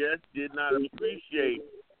 And he just did not appreciate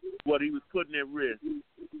what he was putting at risk.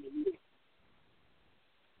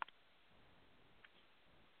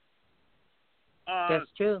 That's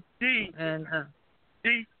true.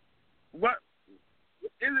 What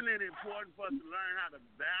isn't it important for us to learn how to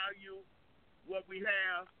value what we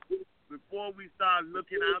have before we start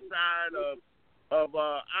looking outside of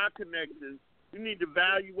our connections? We need to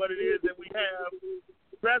value what it is that we have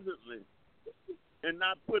presently and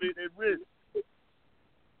not put it at risk.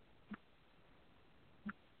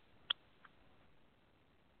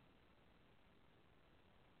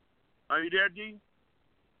 Are you there, G?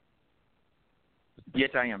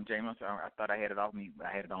 Yes, I am, James. I'm sorry. I thought I had it off mute, but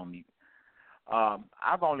I had it on mute.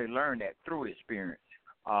 I've only learned that through experience.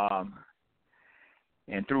 And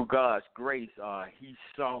through God's grace, He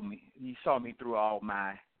saw me. He saw me through all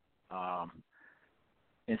my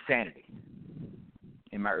insanity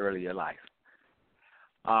in my earlier life.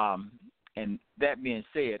 And that being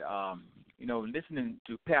said, you know, listening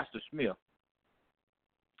to Pastor Smith,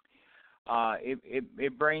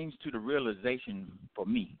 it brings to the realization for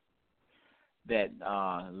me that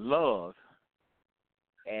love,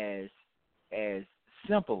 as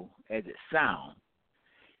simple as it sounds,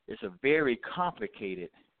 is a very complicated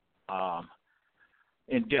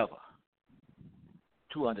endeavor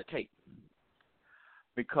to undertake.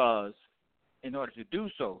 Because in order to do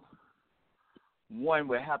so, one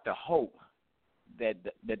would have to hope that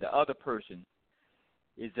the other person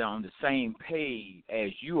is on the same page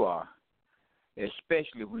as you are,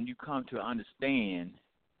 especially when you come to understand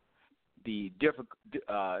the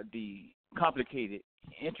complicated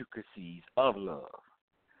intricacies of love.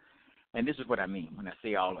 And this is what I mean when I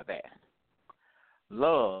say all of that.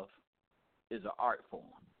 Love is an art form.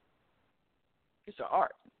 It's an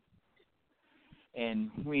art.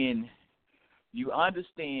 And when you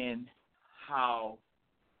understand how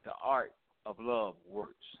the art of love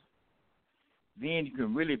works, then you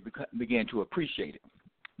can really begin to appreciate it.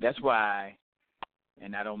 That's why,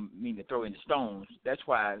 and I don't mean to throw in the stones, that's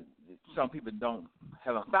why some people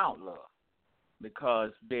haven't found love,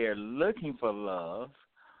 because they're looking for love,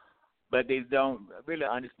 but they don't really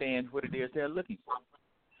understand what it is they're looking for.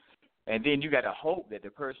 And then you got to hope that the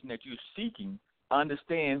person that you're seeking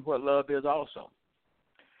understands what love is also.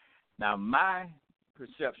 Now, my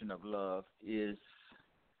perception of love is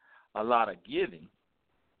a lot of giving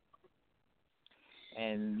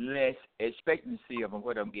and less expectancy of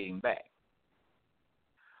what I'm getting back.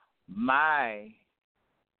 My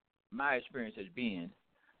experience has been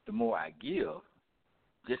the more I give,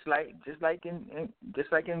 just like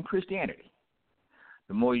in Christianity,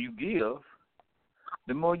 the more you give,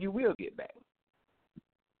 the more you will get back.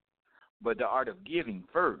 But the art of giving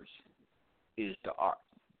first is the art.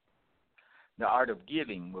 The art of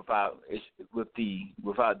giving without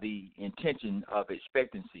the intention of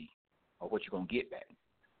expectancy of what you're gonna get back,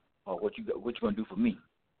 or what you're gonna do for me.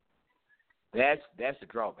 That's the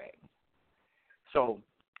drawback. So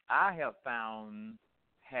I have found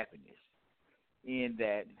happiness in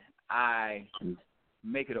that I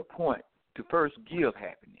make it a point to first give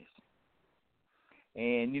happiness.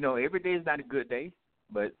 And, you know, every day is not a good day,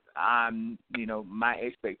 but my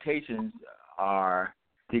expectations are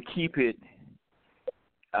to keep it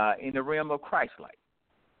in the realm of Christ-like.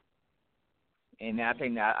 And I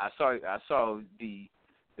think I saw the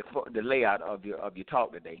layout of your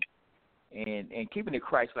talk today, and keeping it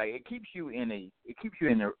Christ-like, it keeps you in a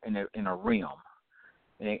realm,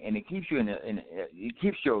 and it keeps you it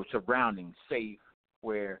keeps your surroundings safe,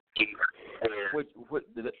 where what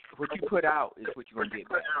you put out is what you're gonna get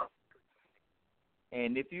back.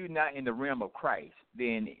 And if you're not in the realm of Christ,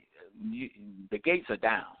 then the gates are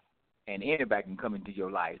down, and anybody can come into your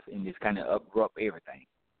life and just kind of uprupt everything.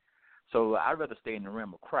 So I'd rather stay in the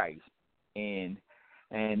realm of Christ and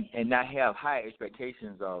not have high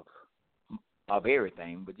expectations of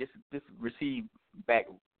everything, but just receive back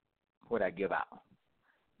what I give out.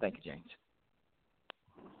 Thank you, James.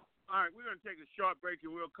 All right, we're going to take a short break,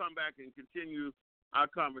 and we'll come back and continue our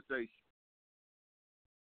conversation.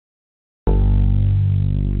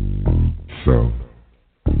 So,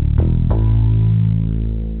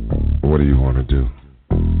 what do you want to do?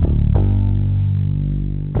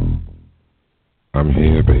 I'm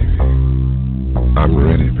here, baby. I'm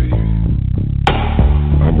ready, baby.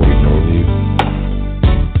 I'm waiting on you.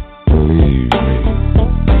 Believe me,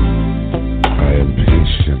 I am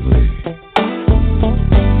patiently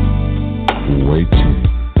waiting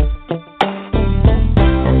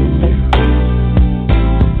on you.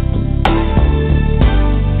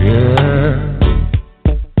 Yeah,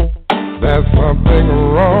 there's something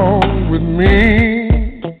wrong with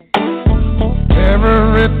me.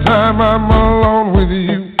 Every time I'm alone with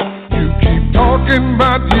you, you keep talking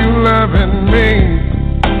about you loving me.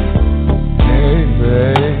 Hey,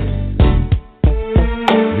 babe,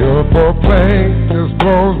 your foreplay just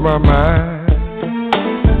blows my mind.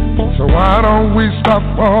 So why don't we stop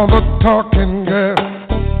all the talking, girl?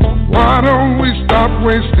 Why don't we stop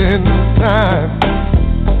wasting time?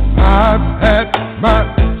 I've had my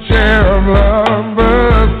share of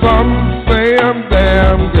lovers, some say I'm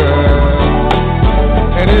damn good.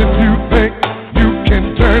 And if you think you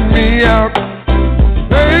can turn me out,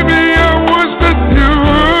 baby, I wish that you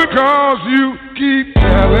would, 'cause you keep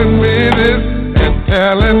telling me this and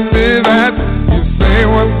telling me that. You say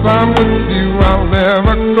once I'm with you, I'll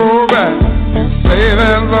never go back. You say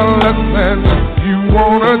there's a lesson that you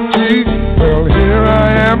wanna teach. Well, here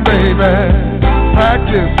I am, baby.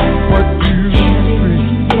 Practice what you preach.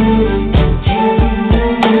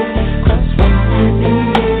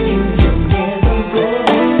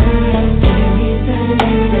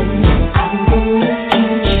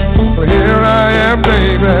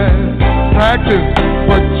 Baby, practice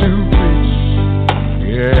what you preach.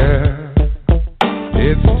 Yeah,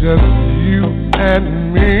 it's just you and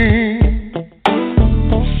me.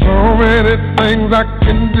 So many things I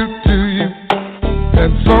can do to you,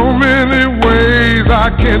 and so many ways I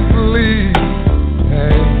can please.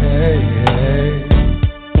 Hey, hey, hey,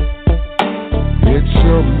 it's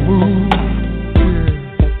your mood. Yeah.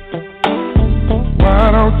 Why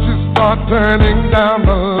don't you start turning down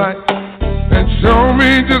the light and show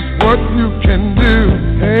me just what you can do?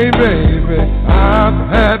 Hey, baby, I've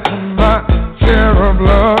had my share of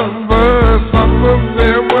lovers. Some of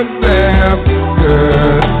them were damn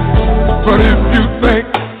good. But if you think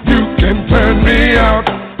you can turn me out,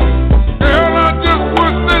 girl, I just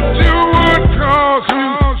wish that you would, 'cause you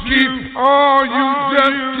keep,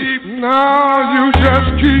 you just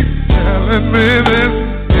keep telling me this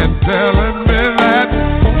and telling me that.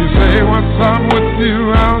 You say once I'm with you,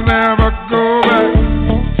 I'll never go back.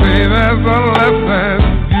 Say there's a lesson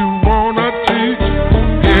you wanna teach.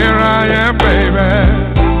 Here I am, baby.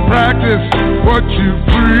 Practice what you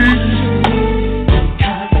preach.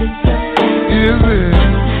 Is it?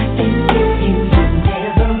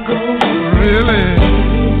 Really?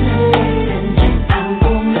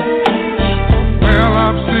 Well,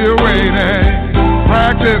 I'm still waiting.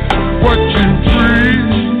 Practice what you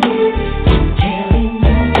preach.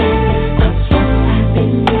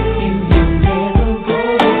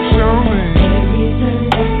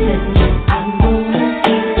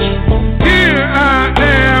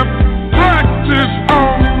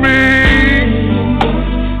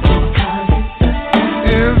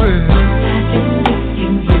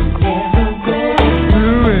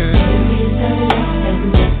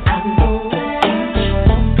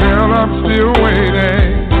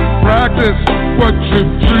 What you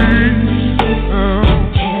preach.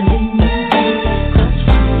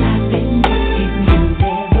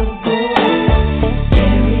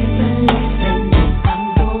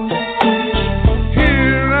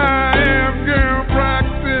 Here I am, girl,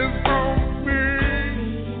 practice on me.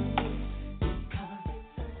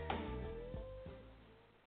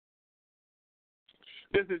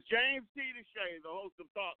 This is James T. DeShay, the host of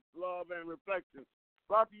Thoughts, Love, and Reflection,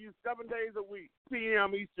 brought to you 7 days a week,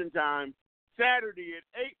 p.m. Eastern Time, Saturday at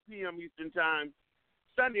 8 p.m. Eastern Time,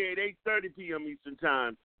 Sunday at 8:30 p.m. Eastern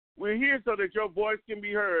Time. We're here so that your voice can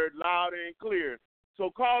be heard loud and clear.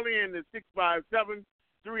 So call in to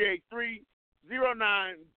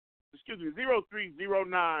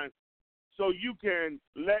 657-383-0309 so you can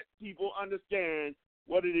let people understand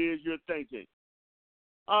what it is you're thinking.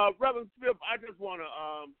 Reverend Smith, I just want to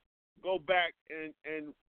go back and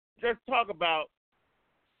just talk about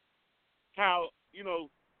how,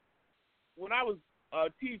 when I was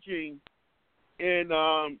teaching in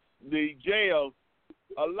the jail,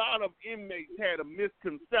 a lot of inmates had a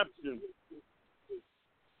misconception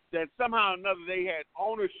that somehow or another they had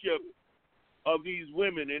ownership of these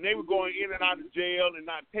women, and they were going in and out of jail and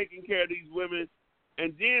not taking care of these women,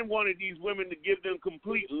 and then wanted these women to give them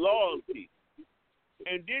complete loyalty,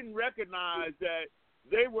 and didn't recognize that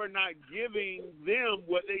they were not giving them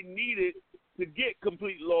what they needed to get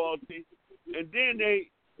complete loyalty, and then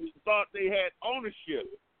they thought they had ownership.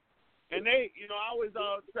 And they, I always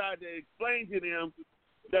try to explain to them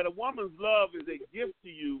that a woman's love is a gift to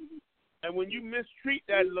you, and when you mistreat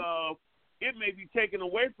that love, it may be taken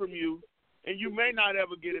away from you, and you may not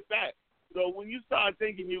ever get it back. So when you start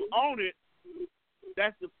thinking you own it,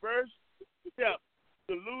 that's the first step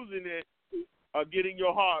to losing it or getting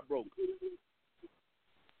your heart broken.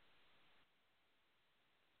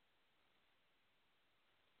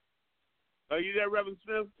 Are you there, Reverend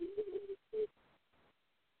Smith?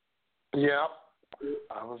 Yeah.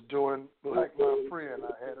 I was doing like my friend.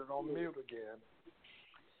 I had it on mute again.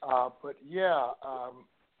 But yeah,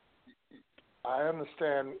 I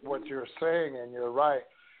understand what you're saying, and you're right.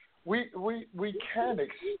 We can't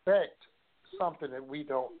expect something that we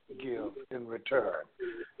don't give in return,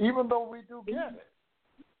 even though we do get it.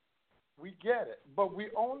 We get it, but we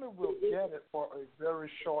only will get it for a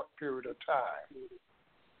very short period of time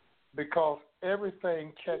because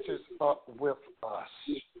everything catches up with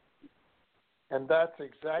us. And that's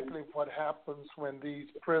exactly what happens when these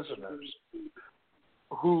prisoners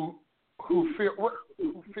who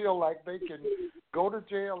feel like they can go to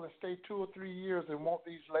jail and stay 2 or 3 years and want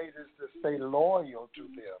these ladies to stay loyal to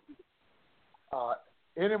them.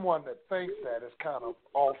 Anyone that thinks that is kind of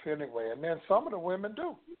off anyway. And then some of the women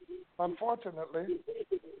do. Unfortunately,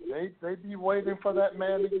 they be waiting for that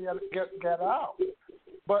man to get out.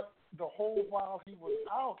 But the whole while he was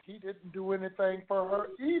out, he didn't do anything for her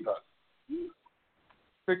either.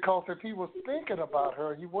 Because if he was thinking about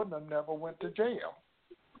her, he wouldn't have never went to jail.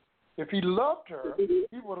 If he loved her,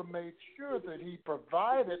 he would have made sure that he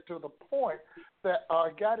provided to the point that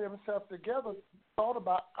got himself together, thought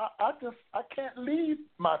about, I can't leave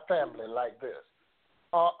my family like this.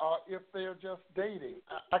 If they're just dating,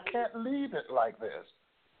 I can't leave it like this.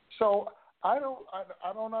 So I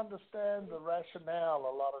don't understand the rationale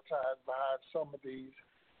a lot of times behind some of these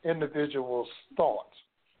individuals' thoughts.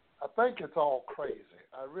 I think it's all crazy.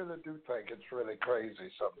 I really do think it's really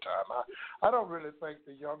crazy sometimes. I don't really think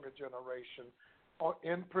the younger generation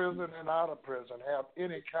in prison and out of prison have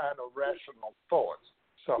any kind of rational thoughts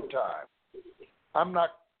sometimes. I'm not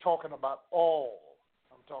talking about all.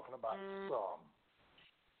 I'm talking about some.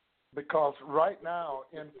 Because right now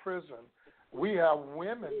in prison, we have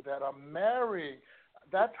women that are married.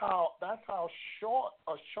 That's how short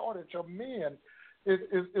a shortage of men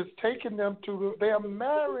is taking them to. They are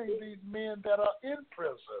marrying these men that are in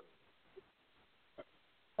prison.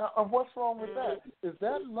 What's wrong with that? Is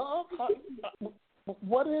that love?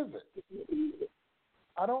 What is it?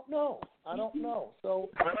 I don't know. So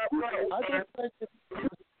I just think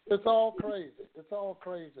it's all crazy. It's all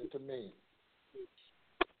crazy to me.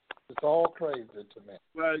 It's all crazy to me.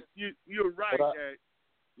 Well, you're right that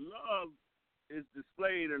love is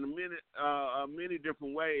displayed in many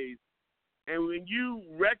different ways. And when you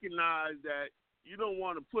recognize that you don't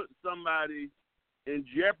want to put somebody in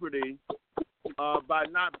jeopardy by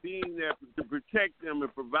not being there to protect them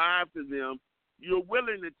and provide for them, you're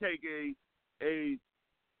willing to take a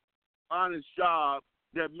honest job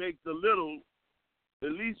that makes a little.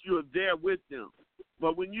 At least you're there with them.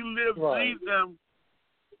 But when you leave them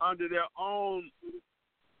on their own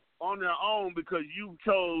because you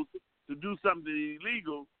chose to do something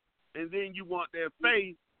illegal, and then you want their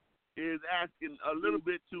faith, is asking a little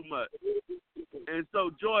bit too much. And so,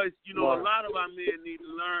 Joyce, a lot of our men need to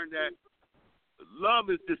learn that love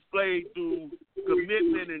is displayed through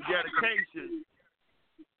commitment and dedication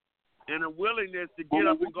and a willingness to get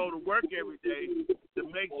up and go to work every day to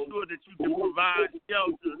make sure that you can provide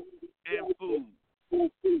shelter and food.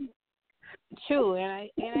 True, and I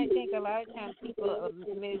think a lot of times people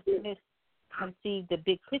misconceive the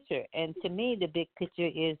big picture, and to me, the big picture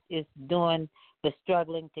is doing the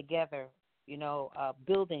struggling together,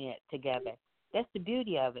 building it together. That's the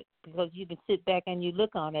beauty of it, because you can sit back and you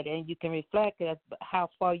look on it and you can reflect at how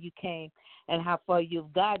far you came and how far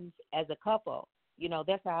you've gotten as a couple.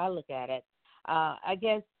 That's how I look at it. I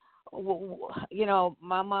guess,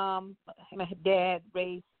 my mom, my dad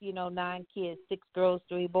raised, 9 kids, 6 girls,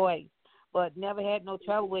 3 boys, but never had no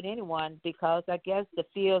trouble with anyone because I guess the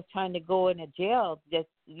fear of trying to go in a jail just,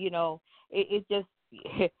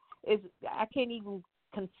 I can't even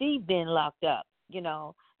conceive being locked up,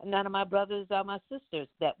 None of my brothers or my sisters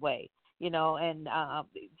that way, and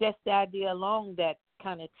just the idea alone that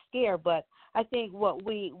kind of scare. But I think what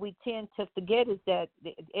we tend to forget is that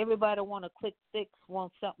everybody want a quick fix,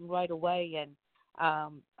 want something right away, and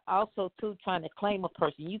also, too, trying to claim a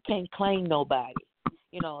person. You can't claim nobody.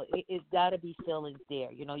 It's got to be feelings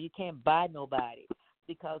there. You can't buy nobody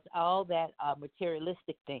because all that are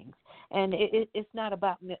materialistic things. And it's not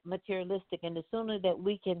about materialistic. And the sooner that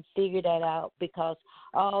we can figure that out, because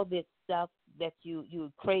all this stuff that you're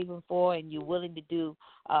craving for and you're willing to do,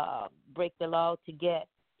 break the law to get,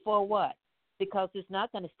 for what? Because it's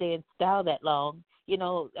not going to stay in style that long. You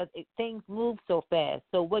know, things move so fast.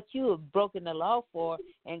 So what you have broken the law for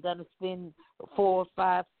and going to spend 4,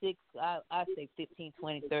 5, 6, I say 15,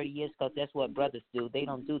 20, 30 years, because that's what brothers do. They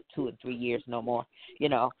don't do 2 and 3 years no more. You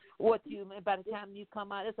know, by the time you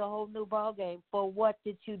come out, it's a whole new ball game. For what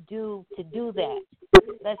did you do to do that?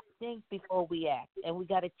 Let's think before we act. And we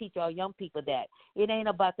got to teach our young people that. It ain't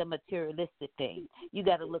about the materialistic thing. You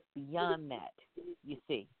got to look beyond that, you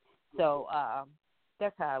see. So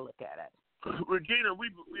that's how I look at it. Regina,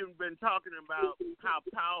 we've been talking about how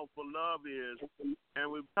powerful love is, and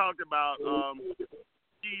we've talked about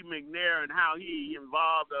Steve McNair and how he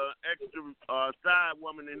involved an extra side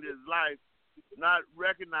woman in his life, not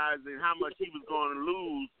recognizing how much he was going to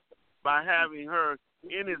lose by having her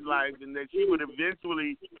in his life, and that she would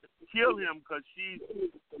eventually kill him because he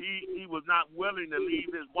was not willing to leave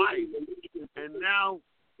his wife, and now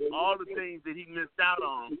all the things that he missed out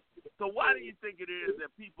on. So why do you think it is that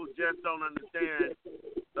people just don't understand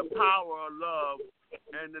the power of love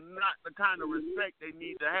and not the kind of respect they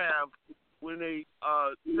need to have when they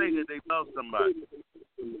say that they love somebody?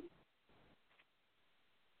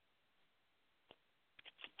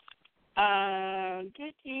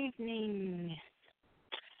 Good evening.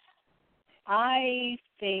 I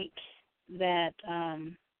think that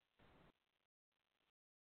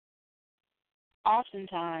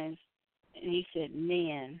oftentimes, and you said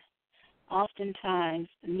men, oftentimes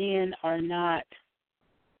men are not,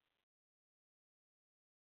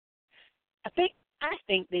 I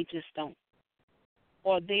think they just don't,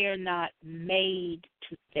 or they're not made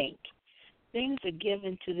to think. Things are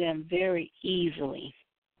given to them very easily.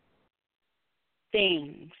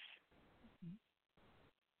 Things,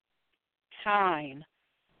 time,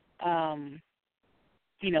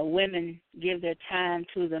 women give their time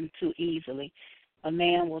to them too easily. A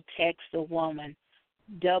man will text a woman,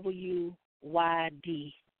 WYD,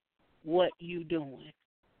 what you doing?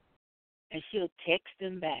 And she'll text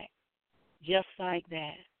him back, just like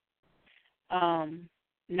that.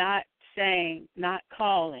 Not saying, not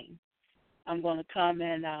calling, I'm going to come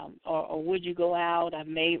and, or would you go out? I've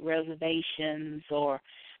made reservations, or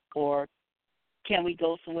can we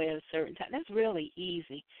go somewhere at a certain time? That's really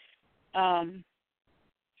easy.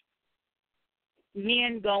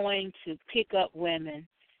 Men going to pick up women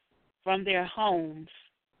from their homes,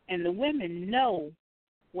 and the women know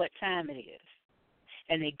what time it is,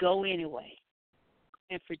 and they go anyway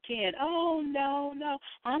and pretend, oh, no,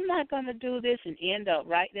 I'm not going to do this, and end up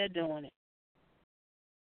right there doing it.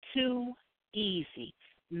 Too easy.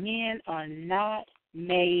 Men are not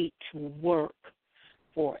made to work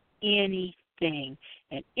for anything,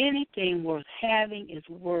 and anything worth having is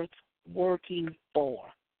worth working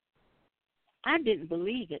for. I didn't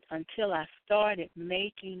believe it until I started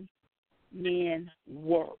making men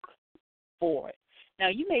work for it. Now,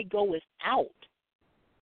 you may go without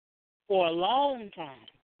for a long time,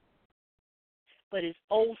 but it's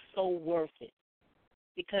oh so worth it,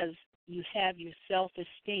 because you have your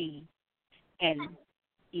self-esteem, and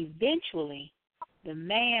eventually the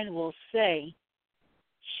man will say,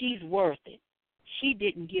 she's worth it. She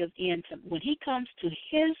didn't give in to, when he comes to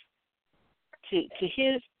his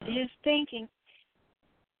thinking,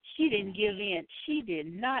 she didn't give in. She did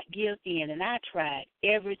not give in, and I tried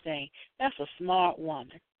everything. That's a smart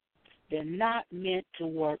woman. They're not meant to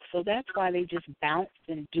work, so that's why they just bounce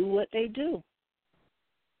and do what they do.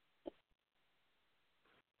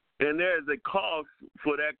 And there's a cost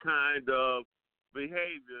for that kind of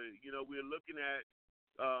behavior. You know, we're looking at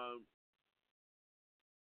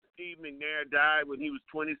Steve McNair died when he was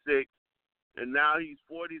 26, and now he's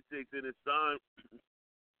 46, and his son,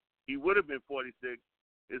 he would have been 46.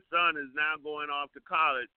 His son is now going off to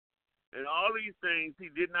college. And all these things he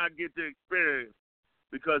did not get to experience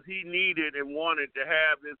because he needed and wanted to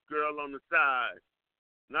have this girl on the side,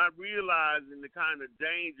 not realizing the kind of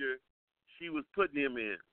danger she was putting him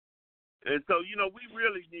in. And so, you know, we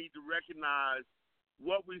really need to recognize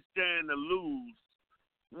what we stand to lose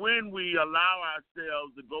when we allow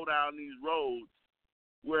ourselves to go down these roads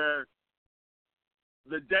where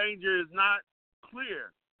the danger is not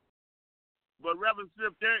clear. But, Reverend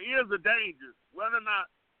Smith, there is a danger. Whether or not,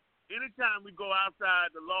 anytime we go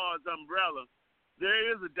outside the law's umbrella,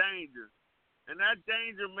 there is a danger. And that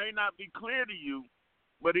danger may not be clear to you,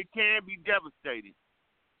 but it can be devastating.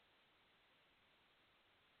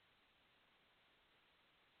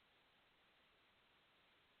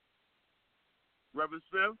 Reverend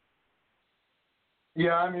Smith?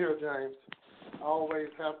 Yeah, I'm here, James. I always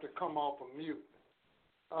have to come off of mute.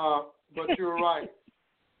 But you're right.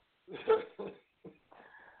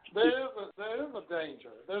 There is a danger.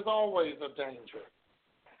 There's always a danger.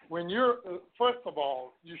 When you're, first of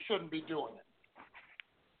all, you shouldn't be doing it.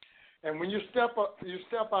 And when you step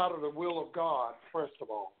out of the will of God, first of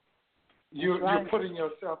all, you're putting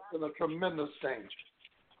yourself in a tremendous danger.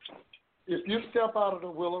 If you step out of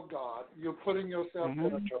the will of God, you're putting yourself in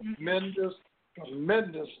a tremendous,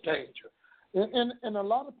 tremendous danger. And a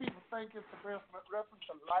lot of people think it's a reference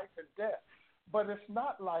to life and death, but it's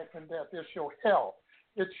not life and death. It's your health.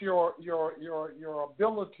 It's your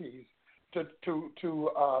abilities to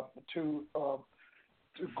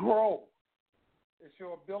grow. It's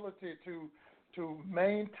your ability to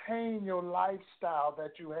maintain your lifestyle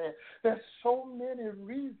that you have. There's so many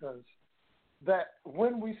reasons that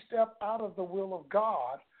when we step out of the will of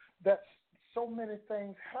God, that so many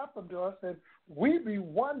things happen to us, and we be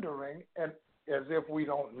wondering, and as if we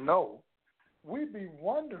don't know, we be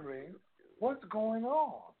wondering what's going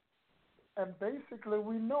on. And basically,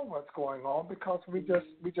 we know what's going on because we just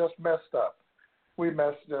messed up. We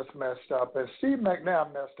just messed up, and Steve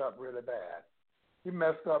McNabb messed up really bad. He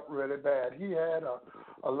messed up really bad. He had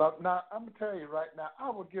a love. Now, I'm going to tell you right now,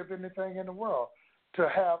 I would give anything in the world to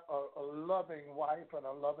have a loving wife and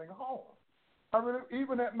a loving home. I really,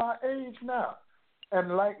 even at my age now.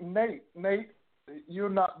 And like Nate, you're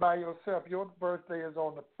not by yourself. Your birthday is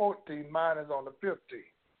on the 14th. Mine is on the 15th.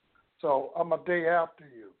 So I'm a day after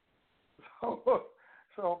you.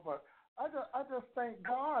 But I just thank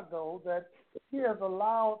God, though, that he has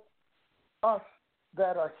allowed us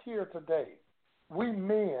that are here today, we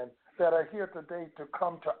men that are here today, to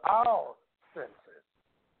come to our senses.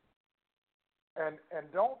 And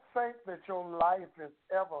don't think that your life is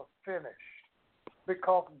ever finished,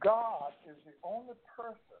 because God is the only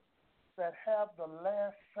person that have the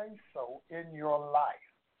last say-so in your life.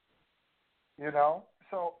 You know?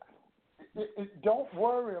 So don't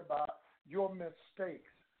worry about your mistakes.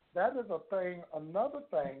 That is another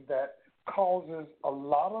thing that causes a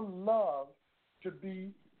lot of love to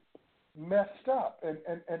be messed up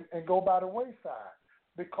and go by the wayside,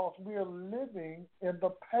 because we are living in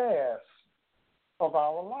the past of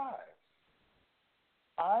our lives.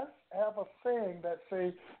 I have a saying that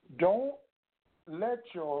says, don't let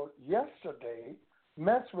your yesterday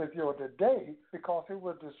mess with your today, because it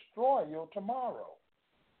will destroy your tomorrow.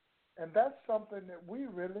 And that's something that we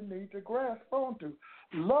really need to grasp onto.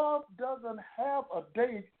 Love doesn't have a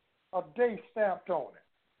day stamped on it.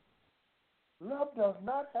 Love does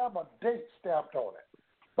not have a date stamped on it.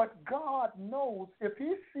 But God knows, if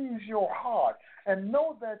he sees your heart and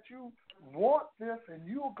know that you want this and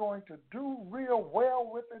you're going to do real well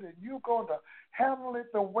with it and you're going to handle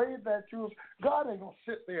it the way that God ain't going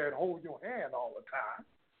to sit there and hold your hand all the time.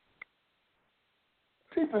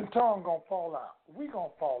 People's tongue going to fall out. We going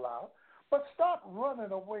to fall out. But stop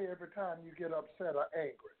running away every time you get upset or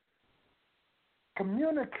angry.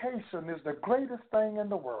 Communication is the greatest thing in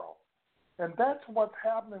the world. And that's what's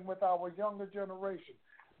happening with our younger generation.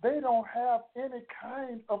 They don't have any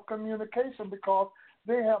kind of communication because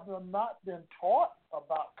they have not been taught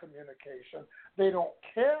about communication. They don't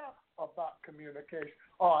care about communication.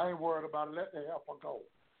 Oh, I ain't worried about it. Let the helper go.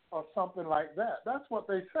 Or something like that. That's what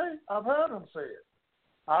they say. I've heard them say it.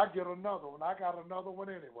 I get another one. I got another one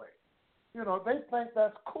anyway. You know, they think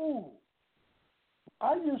that's cool.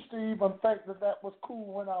 I used to even think that was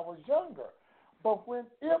cool when I was younger. But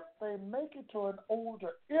if they make it to an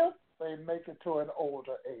older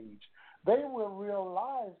age, they will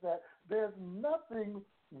realize that there's nothing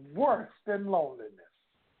worse than loneliness.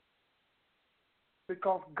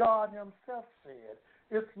 Because God himself said,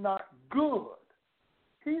 it's not good.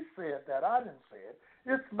 He said that. I didn't say it.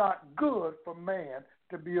 It's not good for man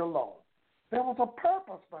to be alone. There was a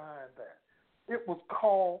purpose behind that. It was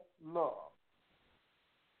called love.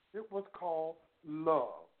 It was called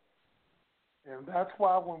love. And that's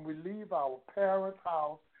why when we leave our parents'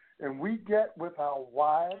 house and we get with our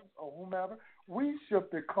wives or whomever, we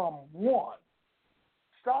should become one.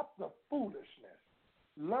 Stop the foolishness.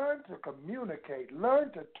 Learn to communicate.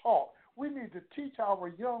 Learn to talk. We need to teach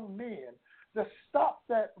our young men to stop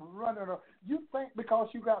that running. You think because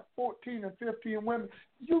you got 14 and 15 women,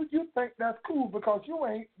 you think that's cool because you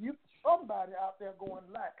somebody out there going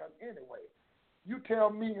lacking anyway. You tell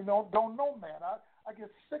me, don't know, man. I get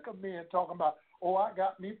sick of men talking about, oh, I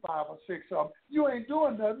got me 5 or 6 of them. You ain't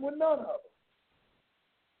doing nothing with none of them.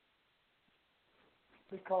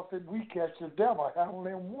 Because if we catch the devil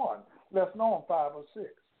handling one, let's know 5 or 6.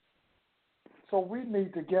 So we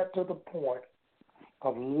need to get to the point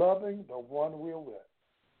of loving the one we're with.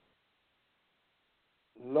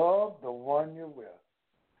 Love the one you're with.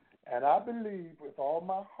 And I believe with all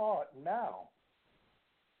my heart now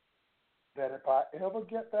that if I ever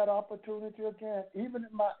get that opportunity again, even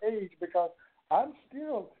at my age, because I'm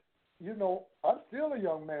still, I'm still a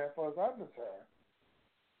young man as far as I'm concerned.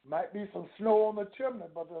 Might be some snow on the chimney,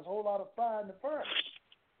 but there's a whole lot of fire in the furnace.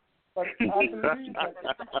 But I believe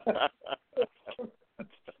that.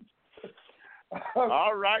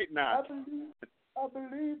 All right now. I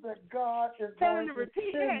believe that God is Tell going him to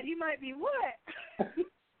repeat that. You might be what?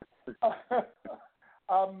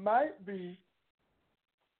 I might be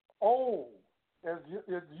old, as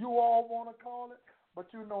you all want to call it, but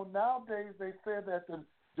nowadays they say that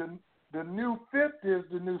the new 50 is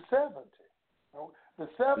the new 70. The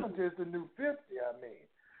 70 is the new 50.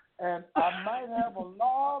 And I might have a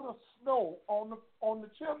lot of snow on the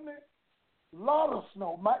chimney. A lot of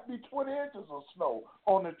snow, might be 20 inches of snow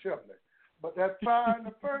on the chimney, but that fire in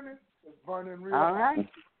the furnace is burning real hot.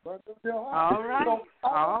 Burning real hot. All right. So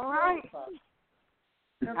All right.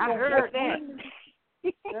 I heard that.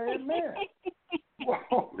 Amen.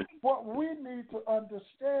 Well, what we need to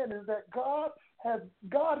understand is that God has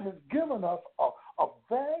given us a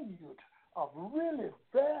really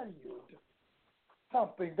valued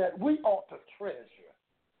something that we ought to treasure.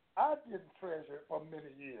 I didn't treasure it for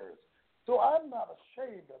many years, so I'm not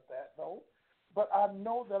ashamed of that, though. But I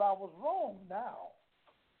know that I was wrong now,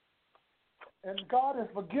 and God has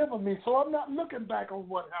forgiven me. So I'm not looking back on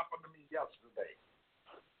what happened to me yesterday.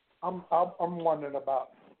 I'm wondering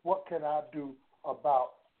about what can I do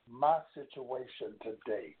about my situation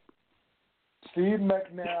today. Steve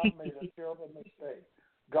McNair made a terrible mistake.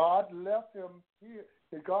 God left him here.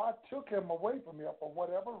 God took him away from here for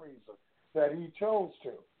whatever reason that he chose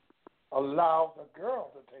to. Allowed the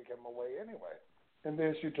girl to take him away anyway. And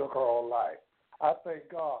then she took her own life. I thank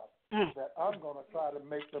God that I'm going to try to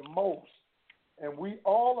make the most. And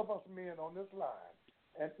all of us men on this line,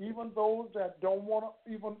 and even those that don't want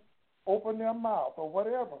to even open their mouth or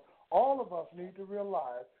whatever, all of us need to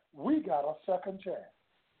realize we got a second chance.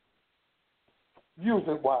 Use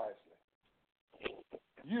it wisely.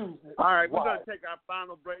 Use it. All right, we're wisely. going to take our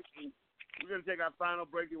final break. We're going to take our final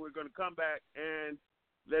break, and we're going to come back and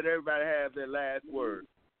let everybody have their last word.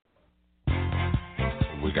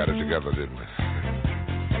 We got it together, didn't we?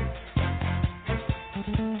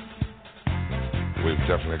 We've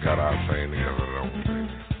definitely got our thing together, don't we, baby?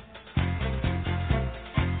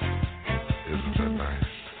 Isn't that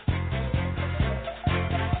nice?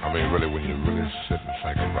 I mean, really, when you really sit and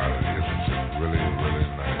think about it, isn't it really, really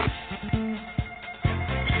nice?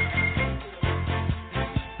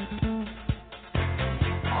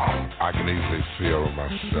 I can easily feel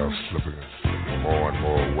myself slipping more and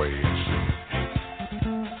more away into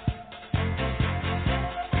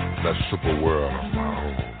that super world of my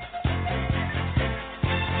own.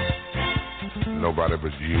 Nobody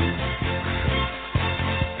but you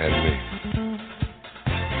and me.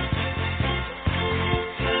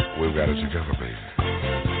 We've got it together, baby.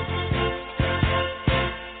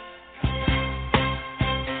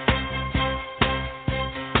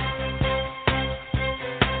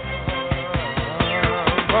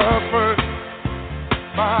 My first,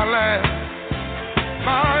 my last,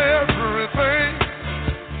 my everything,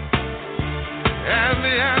 and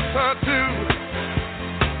the answer to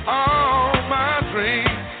all my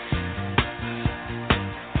dreams.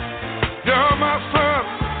 You're my sun,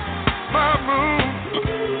 my moon,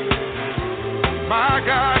 my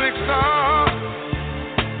guiding star,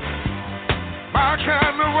 my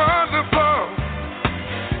kind of wonderful.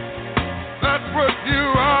 That's what you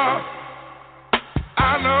are.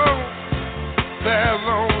 I know there's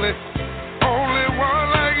only one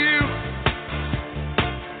like you.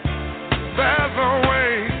 There's no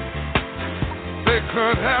way they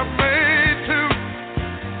could have made two.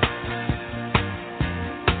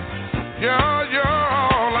 You're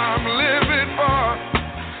all I'm living for.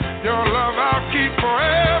 Your love I'll keep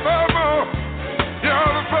forevermore.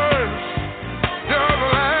 You're the first, you're the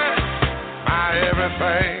last, my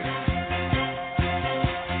everything.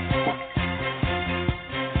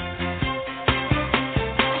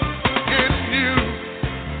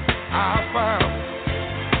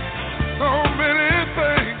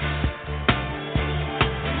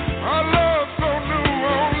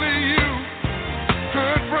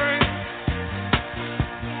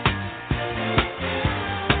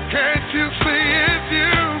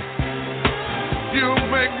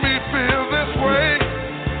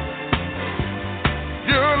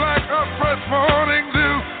 Morning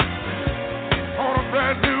dew on a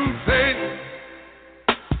brand new day.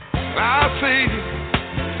 I see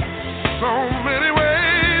so many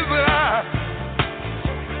ways that I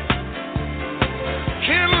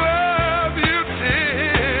can love you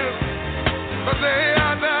till the day I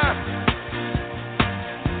die.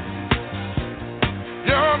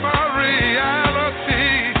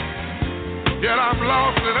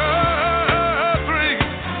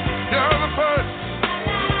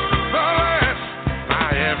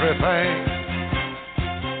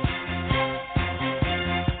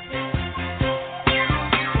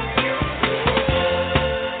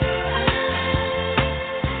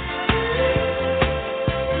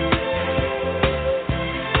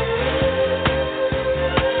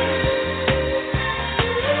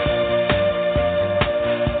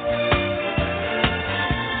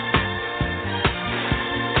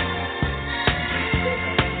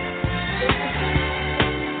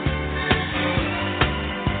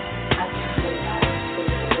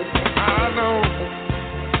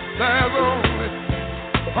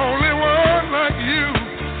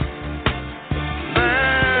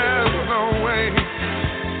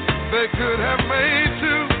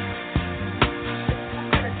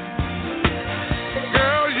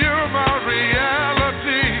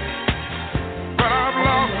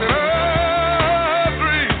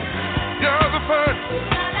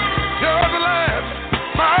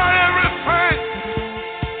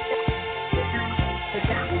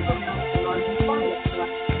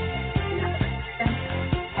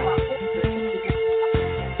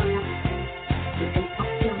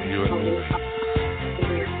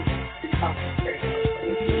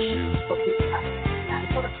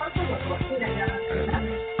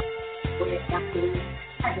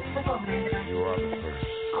 You are the first.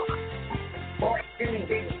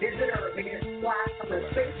 Visitor biggest flash on the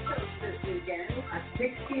Space Coast this weekend. A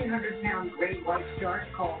 1,600-pound great white shark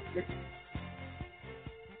called the...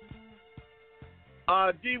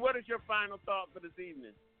 G, what is your final thought for this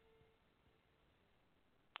evening?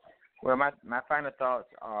 Well, my final thoughts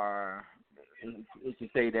is to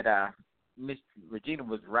say that Miss Regina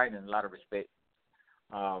was right in a lot of respects.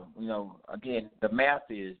 Again, the math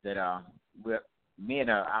is that men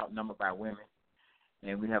are outnumbered by women,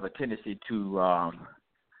 and we have a tendency to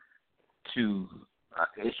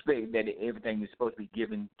expect that everything is supposed to be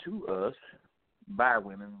given to us by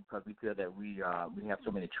women because we feel that we have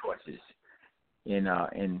so many choices in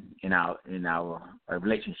our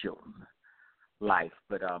relationship life.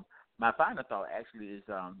 But my final thought actually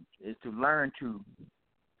is to learn to.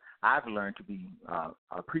 I've learned to be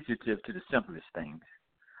appreciative to the simplest things.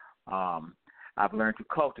 I've learned to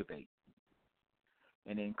cultivate,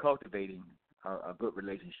 and in cultivating a good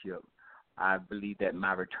relationship, I believe that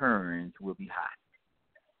my returns will be high.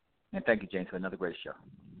 And thank you, James, for another great show.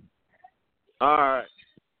 All right.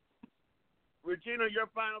 Regina, your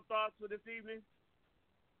final thoughts for this evening?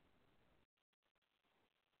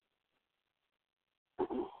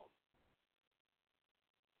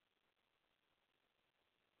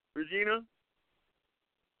 Regina?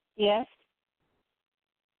 Yes?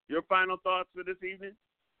 Your final thoughts for this evening?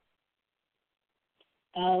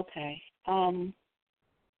 Okay.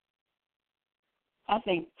 I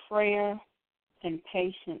think prayer and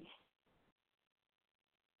patience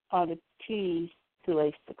are the keys to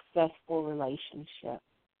a successful relationship.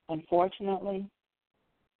 Unfortunately,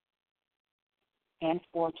 and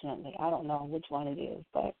fortunately, I don't know which one it is,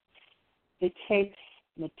 but it takes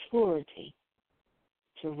maturity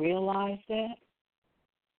to realize that.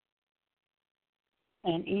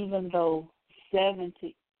 And even though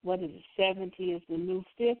 70 is the new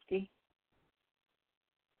 50,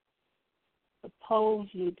 suppose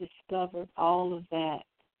you discovered all of that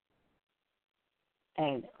at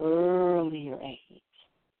an earlier age.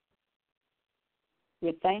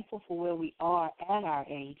 We're thankful for where we are at our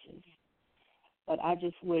ages, but I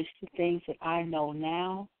just wish the things that I know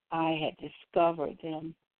now, I had discovered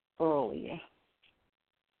them earlier.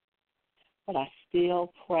 But I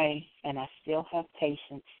still pray, and I still have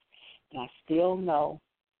patience, and I still know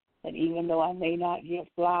that even though I may not get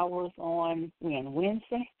flowers on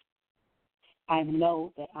Wednesday, I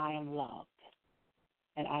know that I am loved,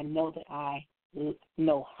 and I know that I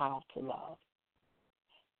know how to love.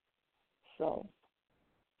 So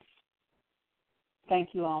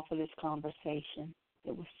thank you all for this conversation.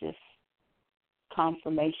 It was just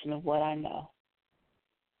confirmation of what I know.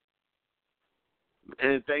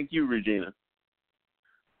 And thank you, Regina.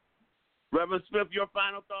 Reverend Smith, your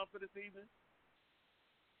final thought for this evening?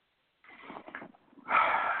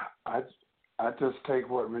 I just take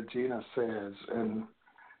what Regina says and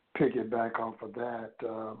piggyback off of that.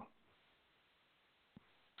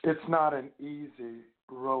 It's not an easy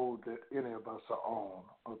road that any of us are on,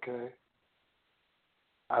 okay?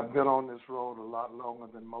 I've been on this road a lot longer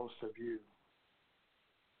than most of you.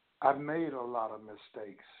 I've made a lot of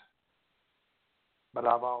mistakes, but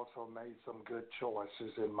I've also made some good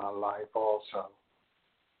choices in my life also.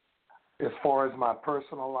 As far as my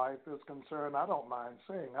personal life is concerned, I don't mind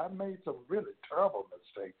saying I've made some really terrible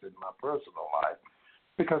mistakes in my personal life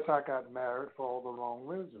because I got married for all the wrong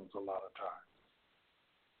reasons a lot of times.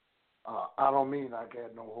 I don't mean I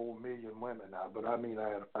had no whole million women now, but I mean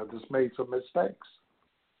I just made some mistakes.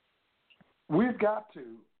 We've got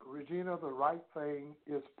to, Regina, the right thing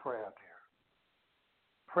is prayer, dear.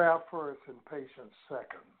 Prayer first and patience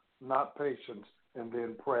second. Not patience and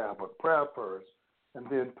then prayer, but prayer first and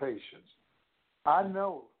then patience. I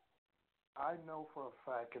know for a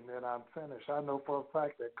fact, and then I'm finished, I know for a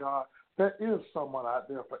fact that God, there is someone out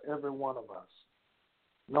there for every one of us.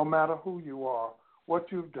 No matter who you are,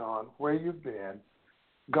 what you've done, where you've been,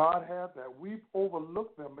 God has that. We've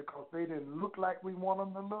overlooked them because they didn't look like we want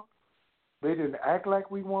them to look. They didn't act like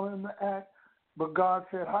we wanted them to act. But God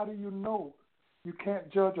said, how do you know? You can't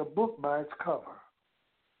judge a book by its cover.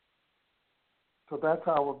 So that's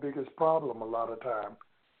our biggest problem a lot of times.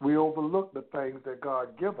 We overlook the things that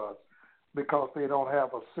God give us because they don't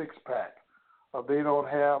have a six-pack or they don't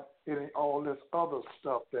have all this other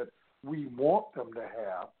stuff that we want them to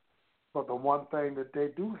have. But the one thing that they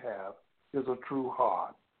do have is a true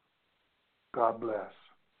heart. God bless.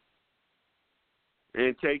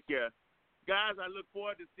 And take care. Guys, I look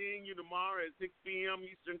forward to seeing you tomorrow at 6 p.m.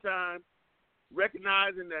 Eastern Time,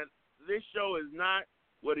 recognizing that this show is not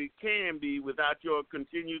what it can be without your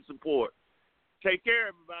continued support. Take care,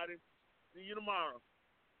 everybody. See you tomorrow.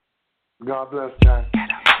 God bless, Jack.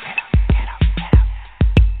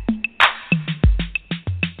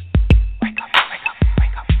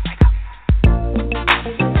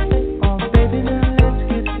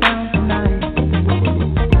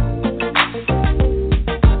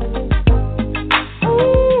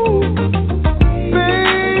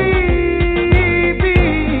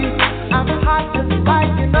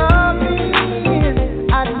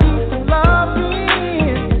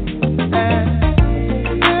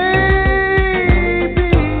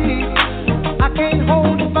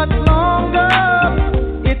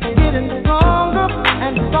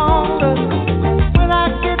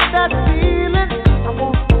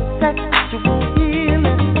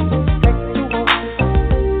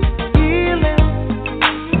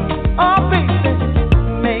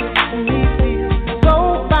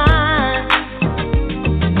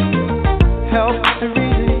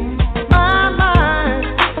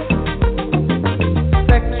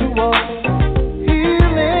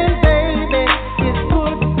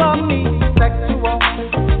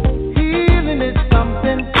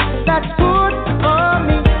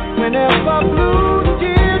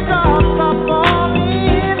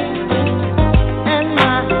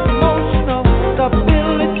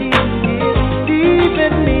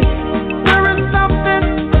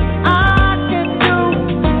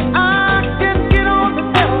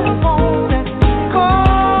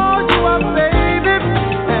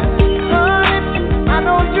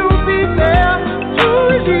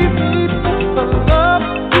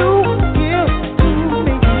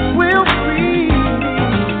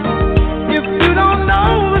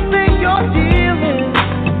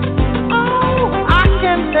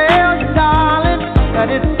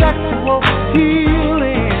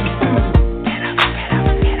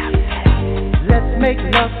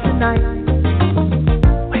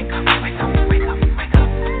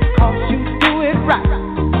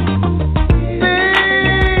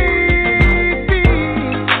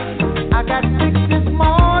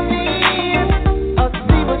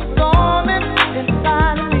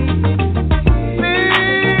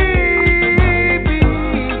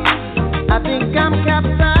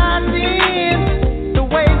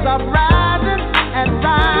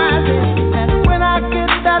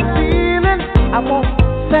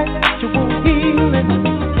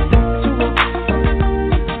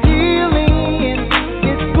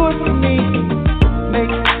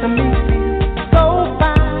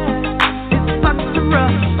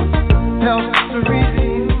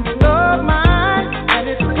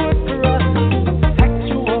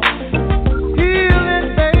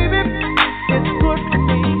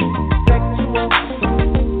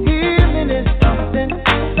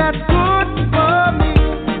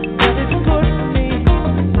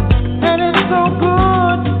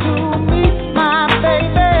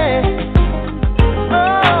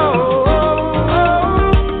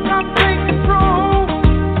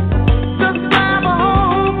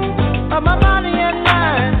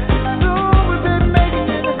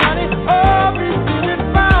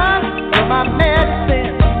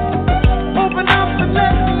 Open up and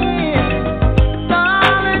let